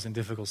ourselves in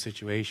difficult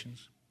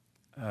situations,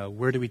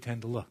 where do we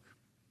tend to look?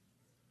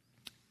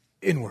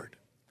 Inward.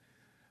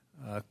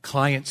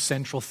 Client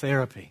central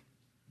therapy.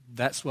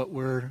 That's what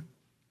we're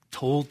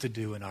told to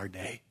do in our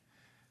day.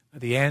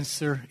 The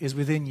answer is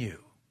within you.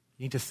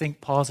 You need to think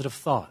positive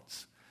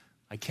thoughts.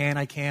 I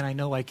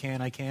know I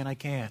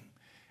can.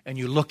 And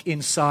you look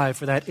inside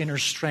for that inner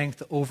strength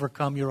to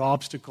overcome your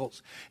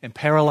obstacles. And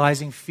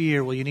paralyzing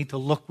fear, well, you need to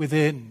look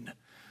within.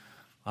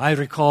 I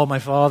recall my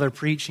father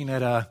preaching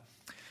at a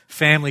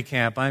family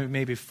camp. I'm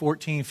maybe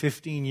 14,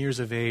 15 years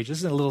of age. This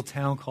is in a little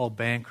town called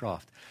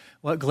Bancroft.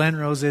 What Glen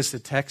Rose is to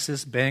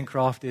Texas,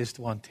 Bancroft is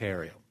to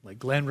Ontario. Like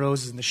Glen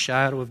Rose is in the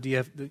shadow of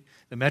the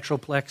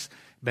Metroplex.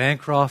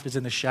 Bancroft is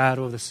in the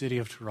shadow of the city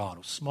of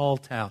Toronto. Small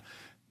town.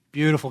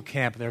 beautiful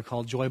camp there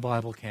called Joy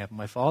Bible Camp.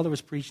 My father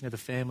was preaching at the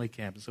family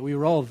camp, so we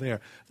were all there.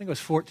 I think I was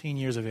 14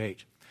 years of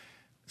age.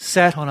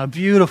 Sat on a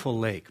beautiful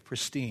lake,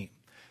 pristine.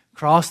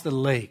 Across the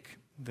lake,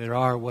 there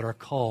are what are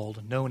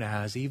called, known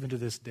as, even to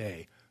this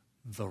day,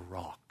 the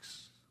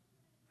rocks.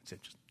 That's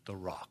it, just the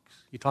rocks.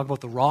 You talk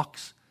about the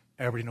rocks,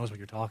 everybody knows what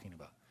you're talking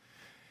about.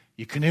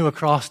 You canoe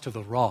across to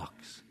the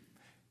rocks,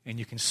 and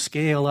you can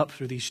scale up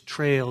through these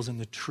trails in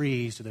the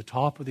trees to the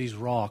top of these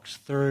rocks,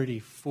 30,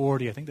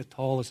 40, I think the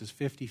tallest is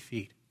 50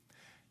 feet.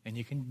 And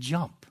you can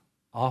jump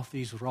off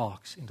these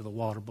rocks into the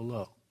water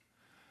below.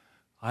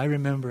 I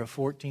remember at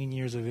 14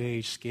 years of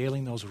age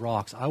scaling those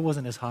rocks. I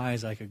wasn't as high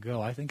as I could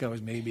go. I think I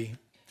was maybe,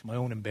 to my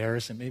own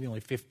embarrassment, maybe only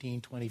 15,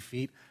 20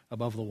 feet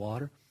above the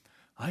water.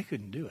 I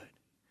couldn't do it.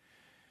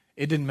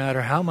 It didn't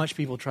matter how much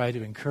people tried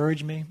to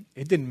encourage me.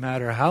 It didn't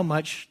matter how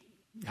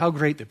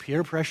great the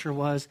peer pressure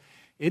was.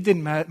 It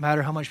didn't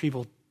matter how much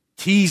people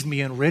teased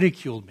me and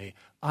ridiculed me.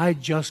 I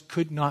just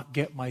could not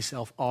get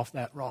myself off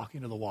that rock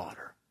into the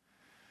water.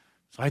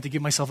 So I had to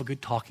give myself a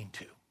good talking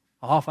to.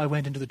 Off I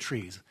went into the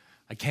trees.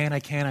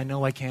 I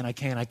know I can.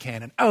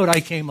 And out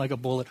I came like a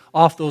bullet,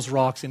 off those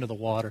rocks into the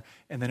water,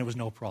 and then it was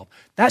no problem.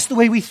 That's the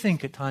way we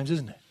think at times,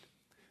 isn't it?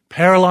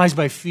 Paralyzed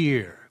by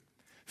fear,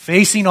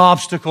 facing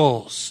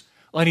obstacles.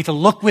 I need to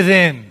look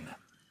within,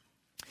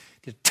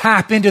 to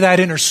tap into that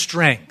inner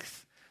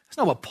strength. That's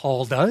not what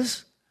Paul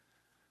does.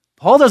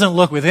 Paul doesn't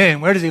look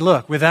within. Where does he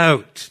look?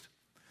 Without.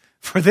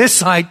 For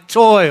this I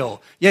toil.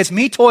 Yeah, it's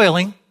me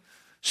toiling,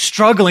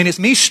 struggling. It's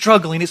me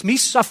struggling. It's me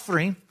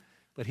suffering.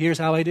 But here's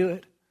how I do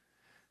it.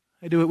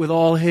 I do it with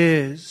all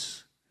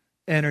His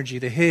energy.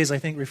 The His, I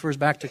think, refers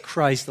back to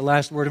Christ. The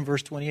last word in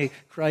verse 28,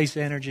 Christ's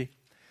energy.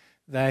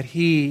 That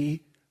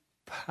He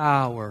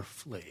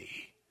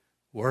powerfully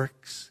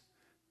works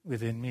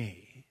within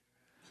me.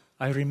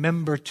 I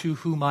remember to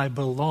whom I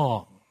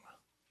belong.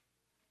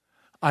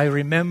 I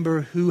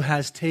remember who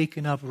has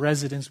taken up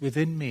residence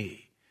within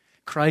me.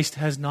 Christ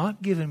has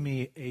not given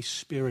me a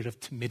spirit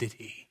of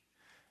timidity.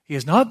 He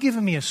has not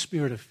given me a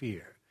spirit of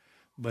fear,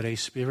 but a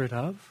spirit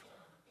of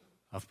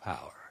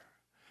power.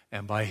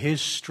 And by His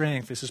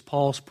strength, this is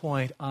Paul's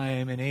point, I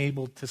am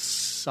enabled to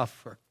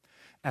suffer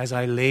as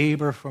I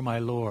labor for my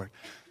Lord.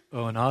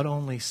 Oh, not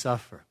only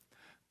suffer,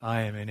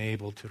 I am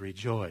enabled to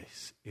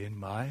rejoice in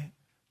my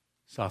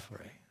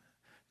suffering.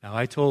 Now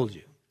I told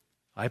you,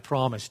 I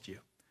promised you,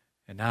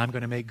 and now I'm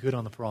going to make good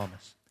on the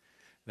promise,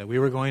 that we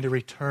were going to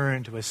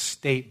return to a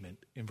statement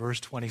in verse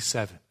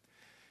 27.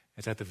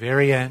 It's at the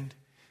very end.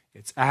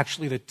 It's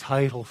actually the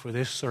title for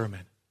this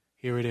sermon.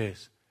 Here it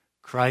is.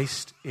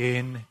 Christ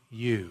in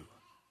you,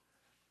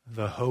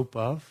 the hope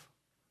of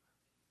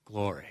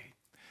glory.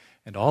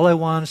 And all I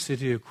want us to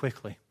do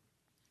quickly,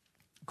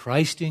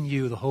 Christ in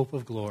you, the hope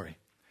of glory,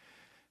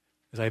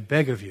 is I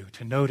beg of you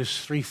to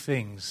notice three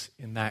things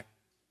in that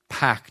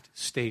packed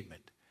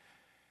statement.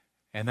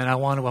 And then I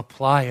want to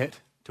apply it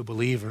to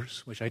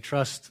believers, which I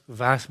trust the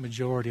vast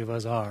majority of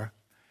us are.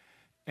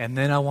 And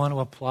then I want to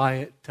apply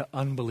it to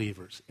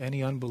unbelievers,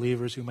 any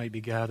unbelievers who might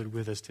be gathered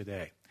with us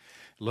today.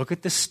 Look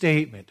at the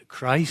statement,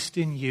 Christ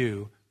in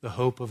you, the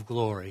hope of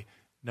glory.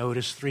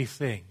 Notice three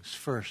things.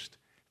 First,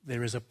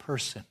 there is a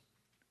person.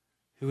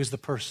 Who is the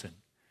person?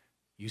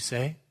 You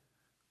say,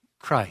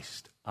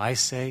 Christ. I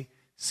say,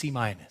 C-.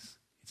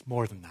 It's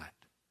more than that.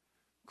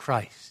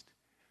 Christ.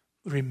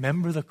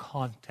 Remember the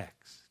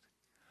context.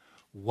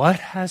 What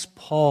has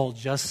Paul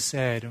just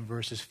said in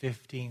verses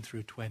 15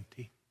 through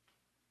 20?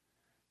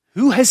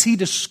 Who has he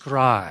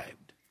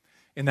described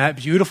in that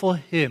beautiful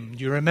hymn?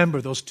 Do you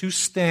remember those two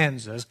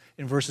stanzas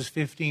in verses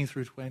 15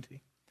 through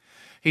 20?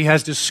 He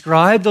has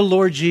described the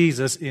Lord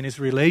Jesus in His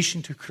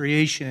relation to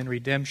creation and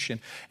redemption,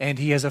 and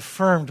he has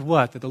affirmed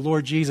what? That the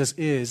Lord Jesus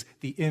is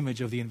the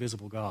image of the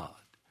invisible God.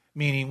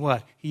 Meaning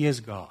what? He is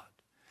God.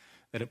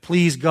 That it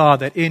pleased God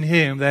that in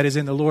Him, that is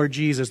in the Lord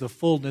Jesus, the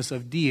fullness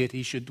of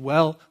deity should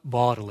dwell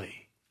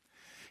bodily.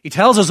 He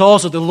tells us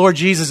also that the Lord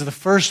Jesus is the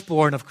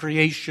firstborn of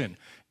creation,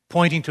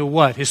 pointing to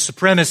what? His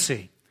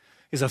supremacy,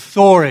 His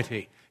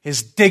authority,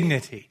 His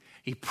dignity.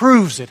 He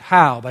proves it.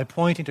 How? By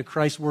pointing to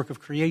Christ's work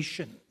of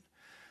creation.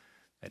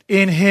 That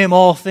in Him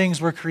all things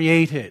were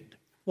created.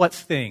 What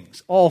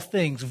things? All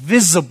things,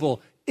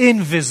 visible,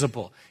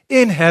 invisible,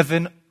 in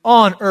heaven,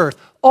 on earth.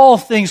 All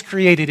things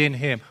created in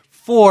Him,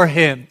 for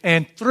Him,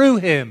 and through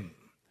Him.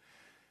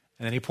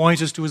 And then he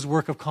points us to His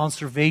work of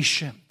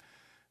conservation.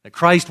 That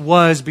Christ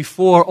was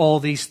before all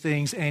these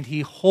things, and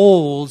He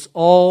holds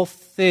all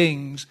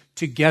things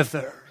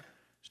together.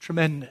 It's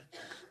tremendous.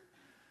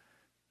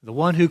 The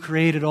one who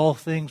created all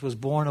things was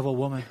born of a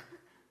woman.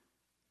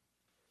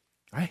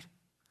 Right?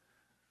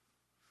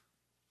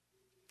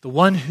 The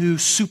one who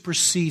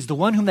supersedes, the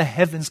one whom the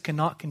heavens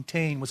cannot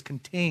contain, was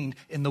contained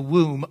in the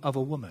womb of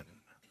a woman.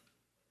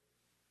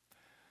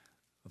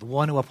 The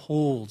one who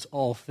upholds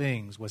all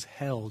things was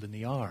held in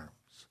the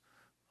arms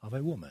of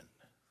a woman.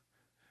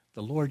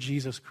 The Lord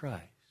Jesus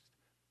Christ.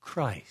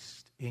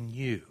 Christ in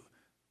you,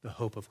 the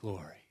hope of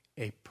glory.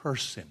 A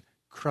person,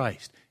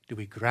 Christ. Do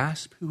we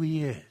grasp who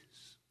He is?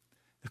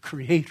 The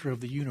creator of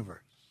the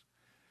universe.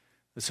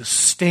 the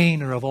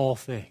sustainer of all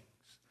things,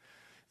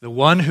 the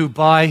one who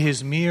by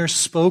his mere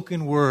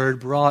spoken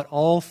word brought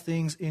all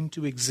things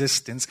into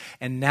existence,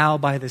 and now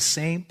by the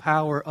same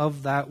power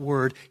of that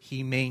word,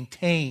 he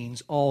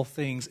maintains all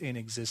things in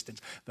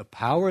existence. The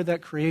power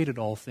that created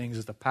all things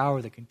is the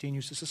power that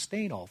continues to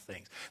sustain all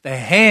things. The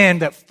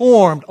hand that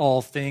formed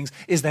all things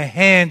is the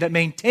hand that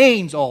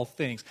maintains all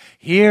things.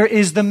 Here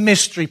is the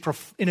mystery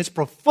in its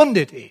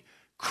profundity.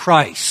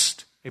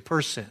 Christ, a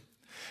person.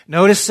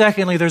 Notice,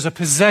 secondly, there's a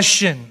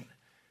possession.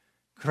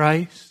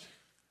 Christ.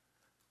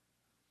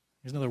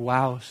 Here's another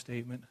wow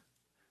statement.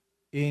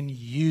 In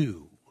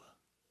you.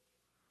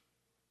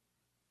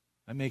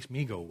 That makes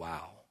me go,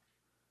 wow.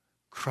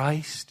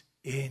 Christ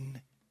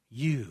in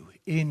you.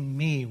 In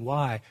me.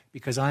 Why?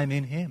 Because I'm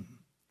in him.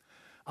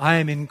 I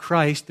am in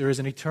Christ. There is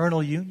an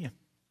eternal union.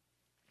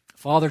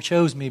 Father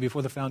chose me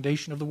before the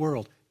foundation of the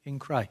world in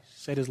Christ.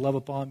 Set his love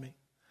upon me.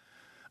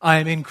 I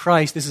am in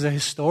Christ. This is a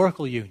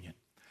historical union.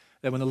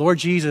 That when the Lord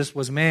Jesus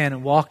was man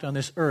and walked on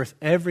this earth,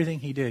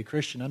 everything he did,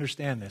 Christian,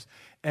 understand this,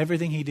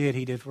 everything he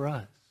did for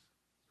us.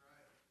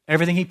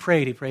 Everything he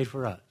prayed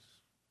for us.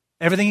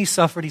 Everything he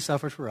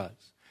suffered for us.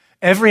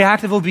 Every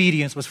act of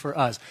obedience was for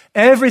us.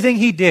 Everything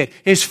he did,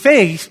 his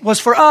faith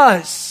was for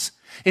us.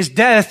 His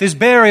death, his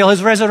burial,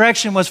 his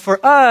resurrection was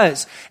for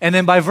us. And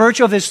then by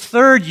virtue of this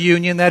third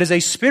union, that is a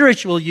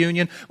spiritual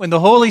union, when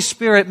the Holy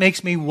Spirit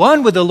makes me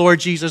one with the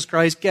Lord Jesus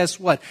Christ, guess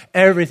what?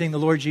 Everything the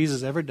Lord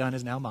Jesus has ever done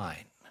is now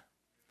mine.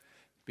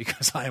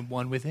 Because I am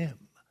one with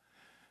him.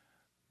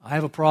 I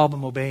have a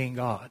problem obeying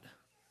God.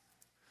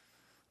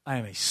 I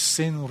am a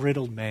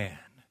sin-riddled man.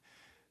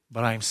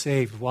 But I am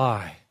saved.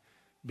 Why?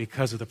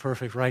 Because of the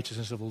perfect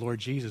righteousness of the Lord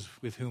Jesus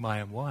with whom I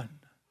am one.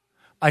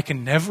 I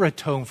can never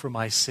atone for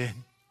my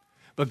sin.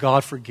 But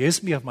God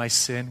forgives me of my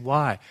sin.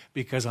 Why?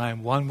 Because I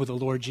am one with the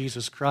Lord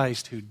Jesus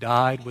Christ, who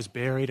died, was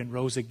buried, and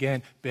rose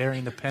again,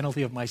 bearing the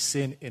penalty of my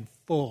sin in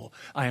full.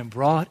 I am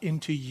brought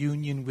into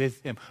union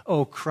with him.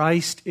 Oh,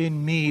 Christ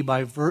in me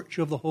by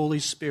virtue of the Holy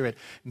Spirit.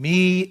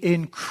 Me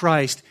in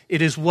Christ.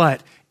 It is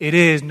what? It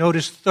is,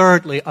 notice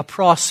thirdly, a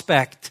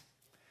prospect.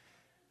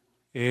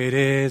 It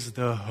is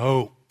the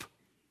hope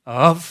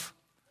of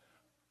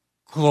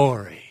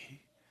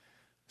glory.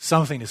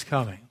 Something is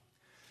coming.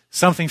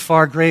 Something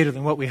far greater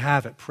than what we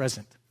have at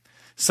present.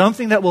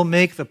 Something that will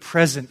make the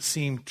present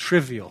seem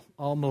trivial,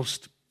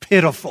 almost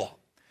pitiful.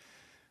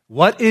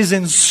 What is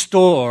in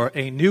store?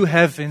 A new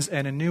heavens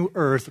and a new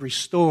earth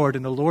restored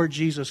in the Lord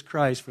Jesus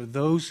Christ for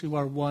those who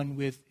are one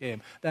with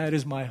him. That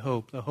is my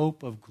hope, the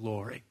hope of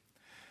glory.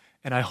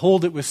 And I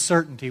hold it with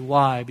certainty.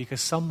 Why? Because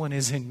someone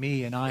is in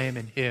me and I am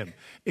in him.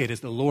 It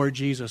is the Lord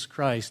Jesus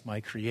Christ, my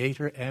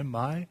Creator and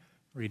my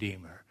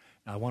Redeemer.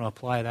 Now I want to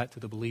apply that to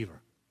the believer.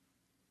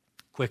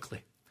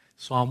 Quickly.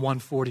 Psalm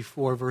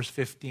 144, verse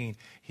 15.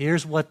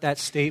 Here's what that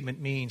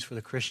statement means for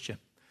the Christian.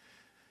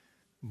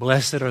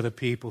 Blessed are the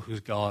people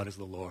whose God is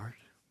the Lord.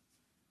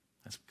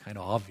 That's kind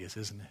of obvious,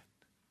 isn't it?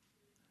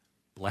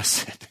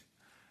 Blessed,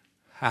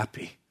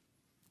 happy,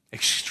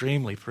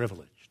 extremely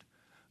privileged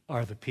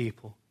are the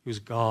people whose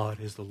God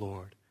is the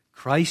Lord.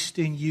 Christ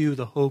in you,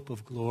 the hope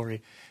of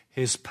glory.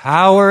 His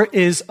power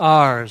is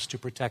ours to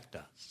protect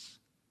us.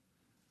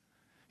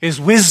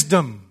 His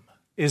wisdom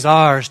is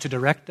ours to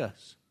direct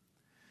us.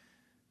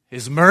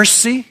 His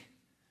mercy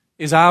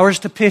is ours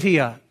to pity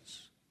us.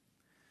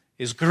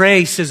 His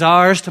grace is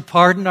ours to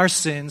pardon our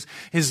sins.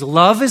 His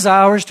love is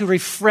ours to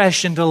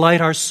refresh and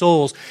delight our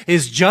souls.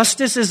 His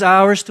justice is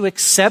ours to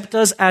accept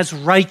us as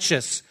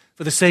righteous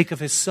for the sake of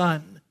his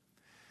Son.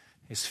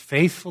 His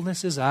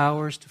faithfulness is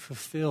ours to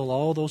fulfill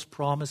all those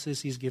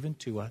promises he's given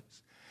to us.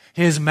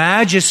 His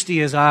majesty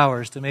is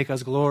ours to make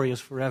us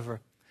glorious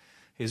forever.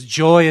 His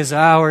joy is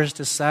ours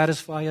to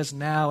satisfy us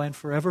now and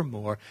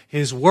forevermore.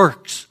 His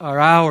works are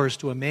ours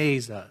to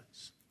amaze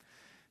us.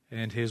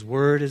 And his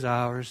word is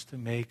ours to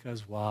make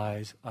us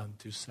wise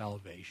unto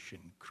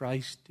salvation.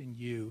 Christ in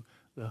you,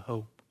 the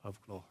hope of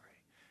glory.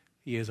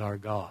 He is our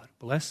God.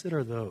 Blessed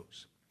are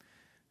those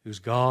whose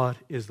God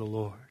is the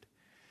Lord.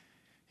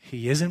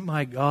 He isn't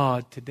my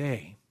God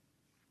today,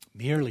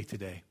 merely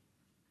today.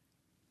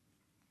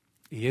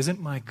 He isn't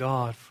my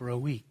God for a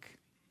week.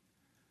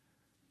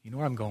 You know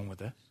where I'm going with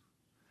this.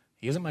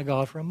 He isn't my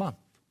God for a month.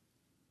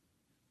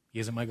 He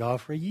isn't my God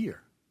for a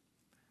year.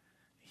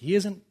 He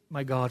isn't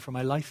my God for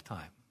my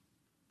lifetime.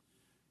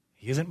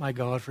 He isn't my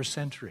God for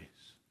centuries.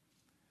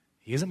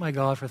 He isn't my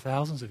God for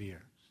thousands of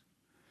years.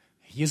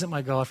 He isn't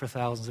my God for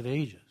thousands of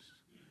ages.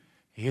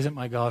 He isn't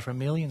my God for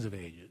millions of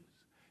ages.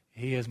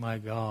 He is my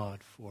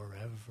God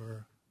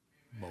forevermore.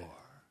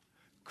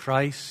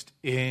 Christ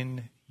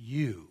in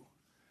you,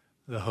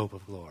 the hope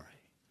of glory.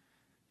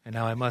 And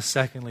now I must,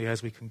 secondly,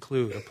 as we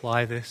conclude,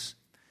 apply this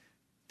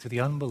to the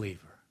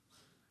unbeliever.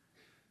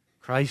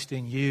 Christ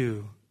in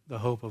you, the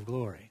hope of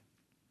glory.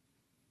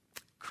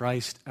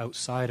 Christ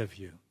outside of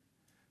you,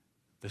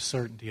 the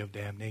certainty of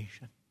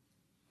damnation.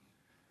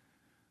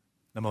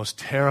 The most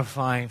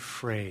terrifying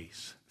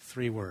phrase,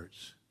 3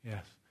 words,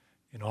 yes,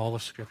 in all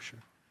of Scripture.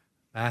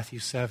 Matthew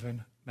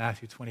 7,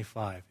 Matthew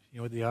 25. You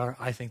know what they are?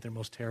 I think they're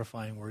most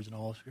terrifying words in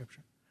all of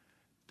Scripture.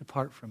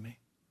 Depart from me.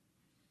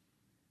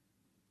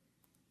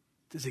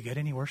 Does it get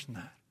any worse than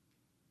that?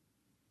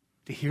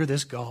 To hear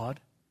this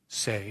God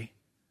say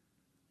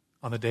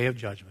on the day of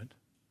judgment,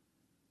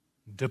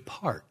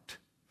 depart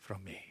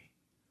from me,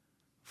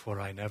 for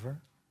I never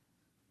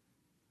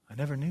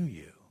knew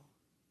you.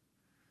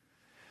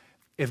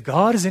 If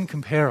God is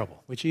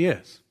incomparable, which he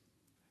is,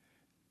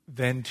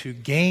 then to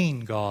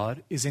gain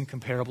God is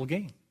incomparable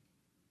gain.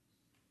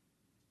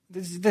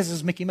 This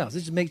is Mickey Mouse.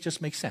 This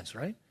just makes sense,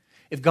 right?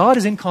 If God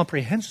is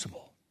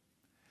incomprehensible,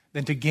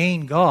 then to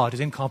gain God is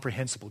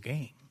incomprehensible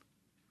gain.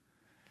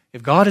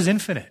 If God is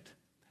infinite,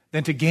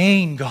 then to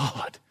gain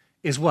God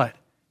is what?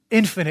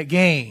 Infinite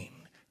gain.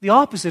 The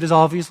opposite is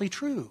obviously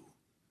true.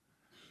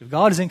 If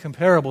God is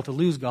incomparable, to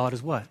lose God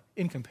is what?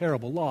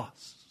 Incomparable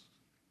loss.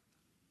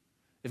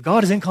 If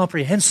God is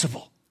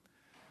incomprehensible,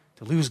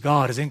 to lose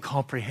God is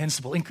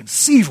incomprehensible,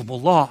 inconceivable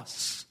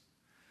loss.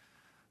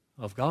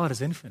 Well, if God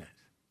is infinite,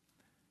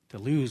 to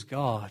lose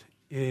God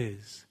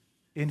is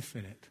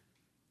infinite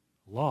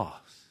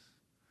loss.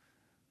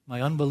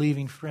 My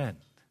unbelieving friend,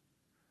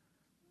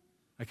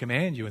 I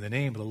command you in the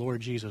name of the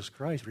Lord Jesus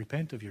Christ,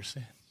 repent of your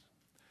sins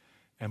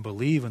and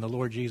believe in the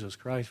Lord Jesus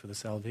Christ for the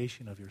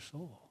salvation of your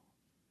soul.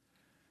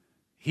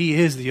 He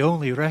is the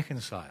only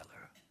reconciler.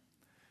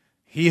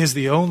 He is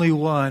the only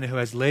one who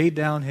has laid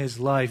down his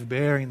life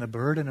bearing the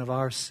burden of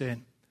our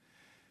sin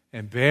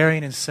and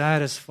bearing and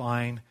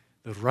satisfying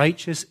the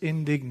righteous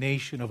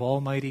indignation of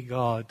Almighty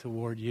God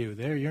toward you.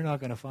 There, you're not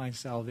going to find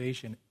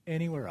salvation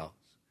anywhere else.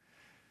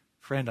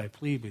 Friend, I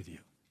plead with you,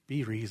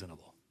 be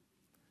reasonable.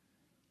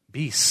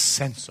 Be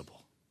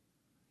sensible.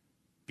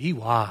 Be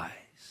wise.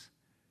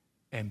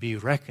 And be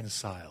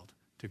reconciled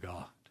to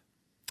God.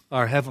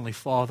 Our Heavenly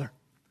Father,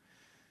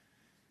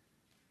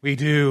 we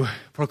do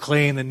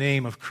proclaim the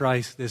name of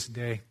Christ this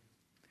day.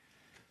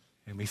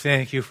 And we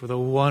thank you for the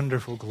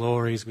wonderful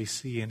glories we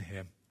see in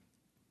him.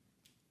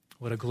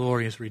 What a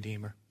glorious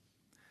Redeemer.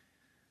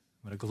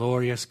 What a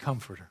glorious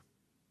Comforter.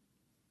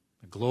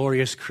 A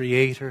glorious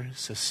Creator,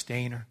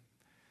 Sustainer.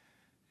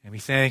 And we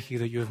thank you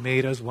that you have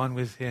made us one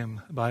with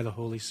him by the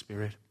Holy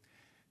Spirit.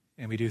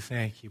 And we do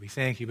thank you. We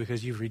thank you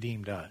because you've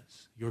redeemed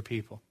us, your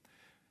people.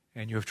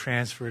 And you have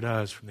transferred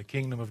us from the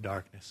kingdom of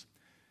darkness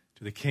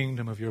to the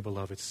kingdom of your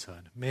beloved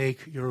Son.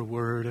 Make your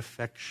word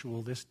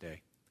effectual this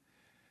day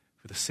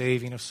for the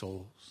saving of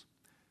souls,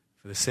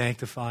 for the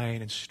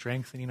sanctifying and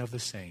strengthening of the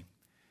saint.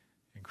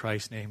 In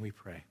Christ's name we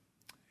pray.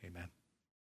 Amen.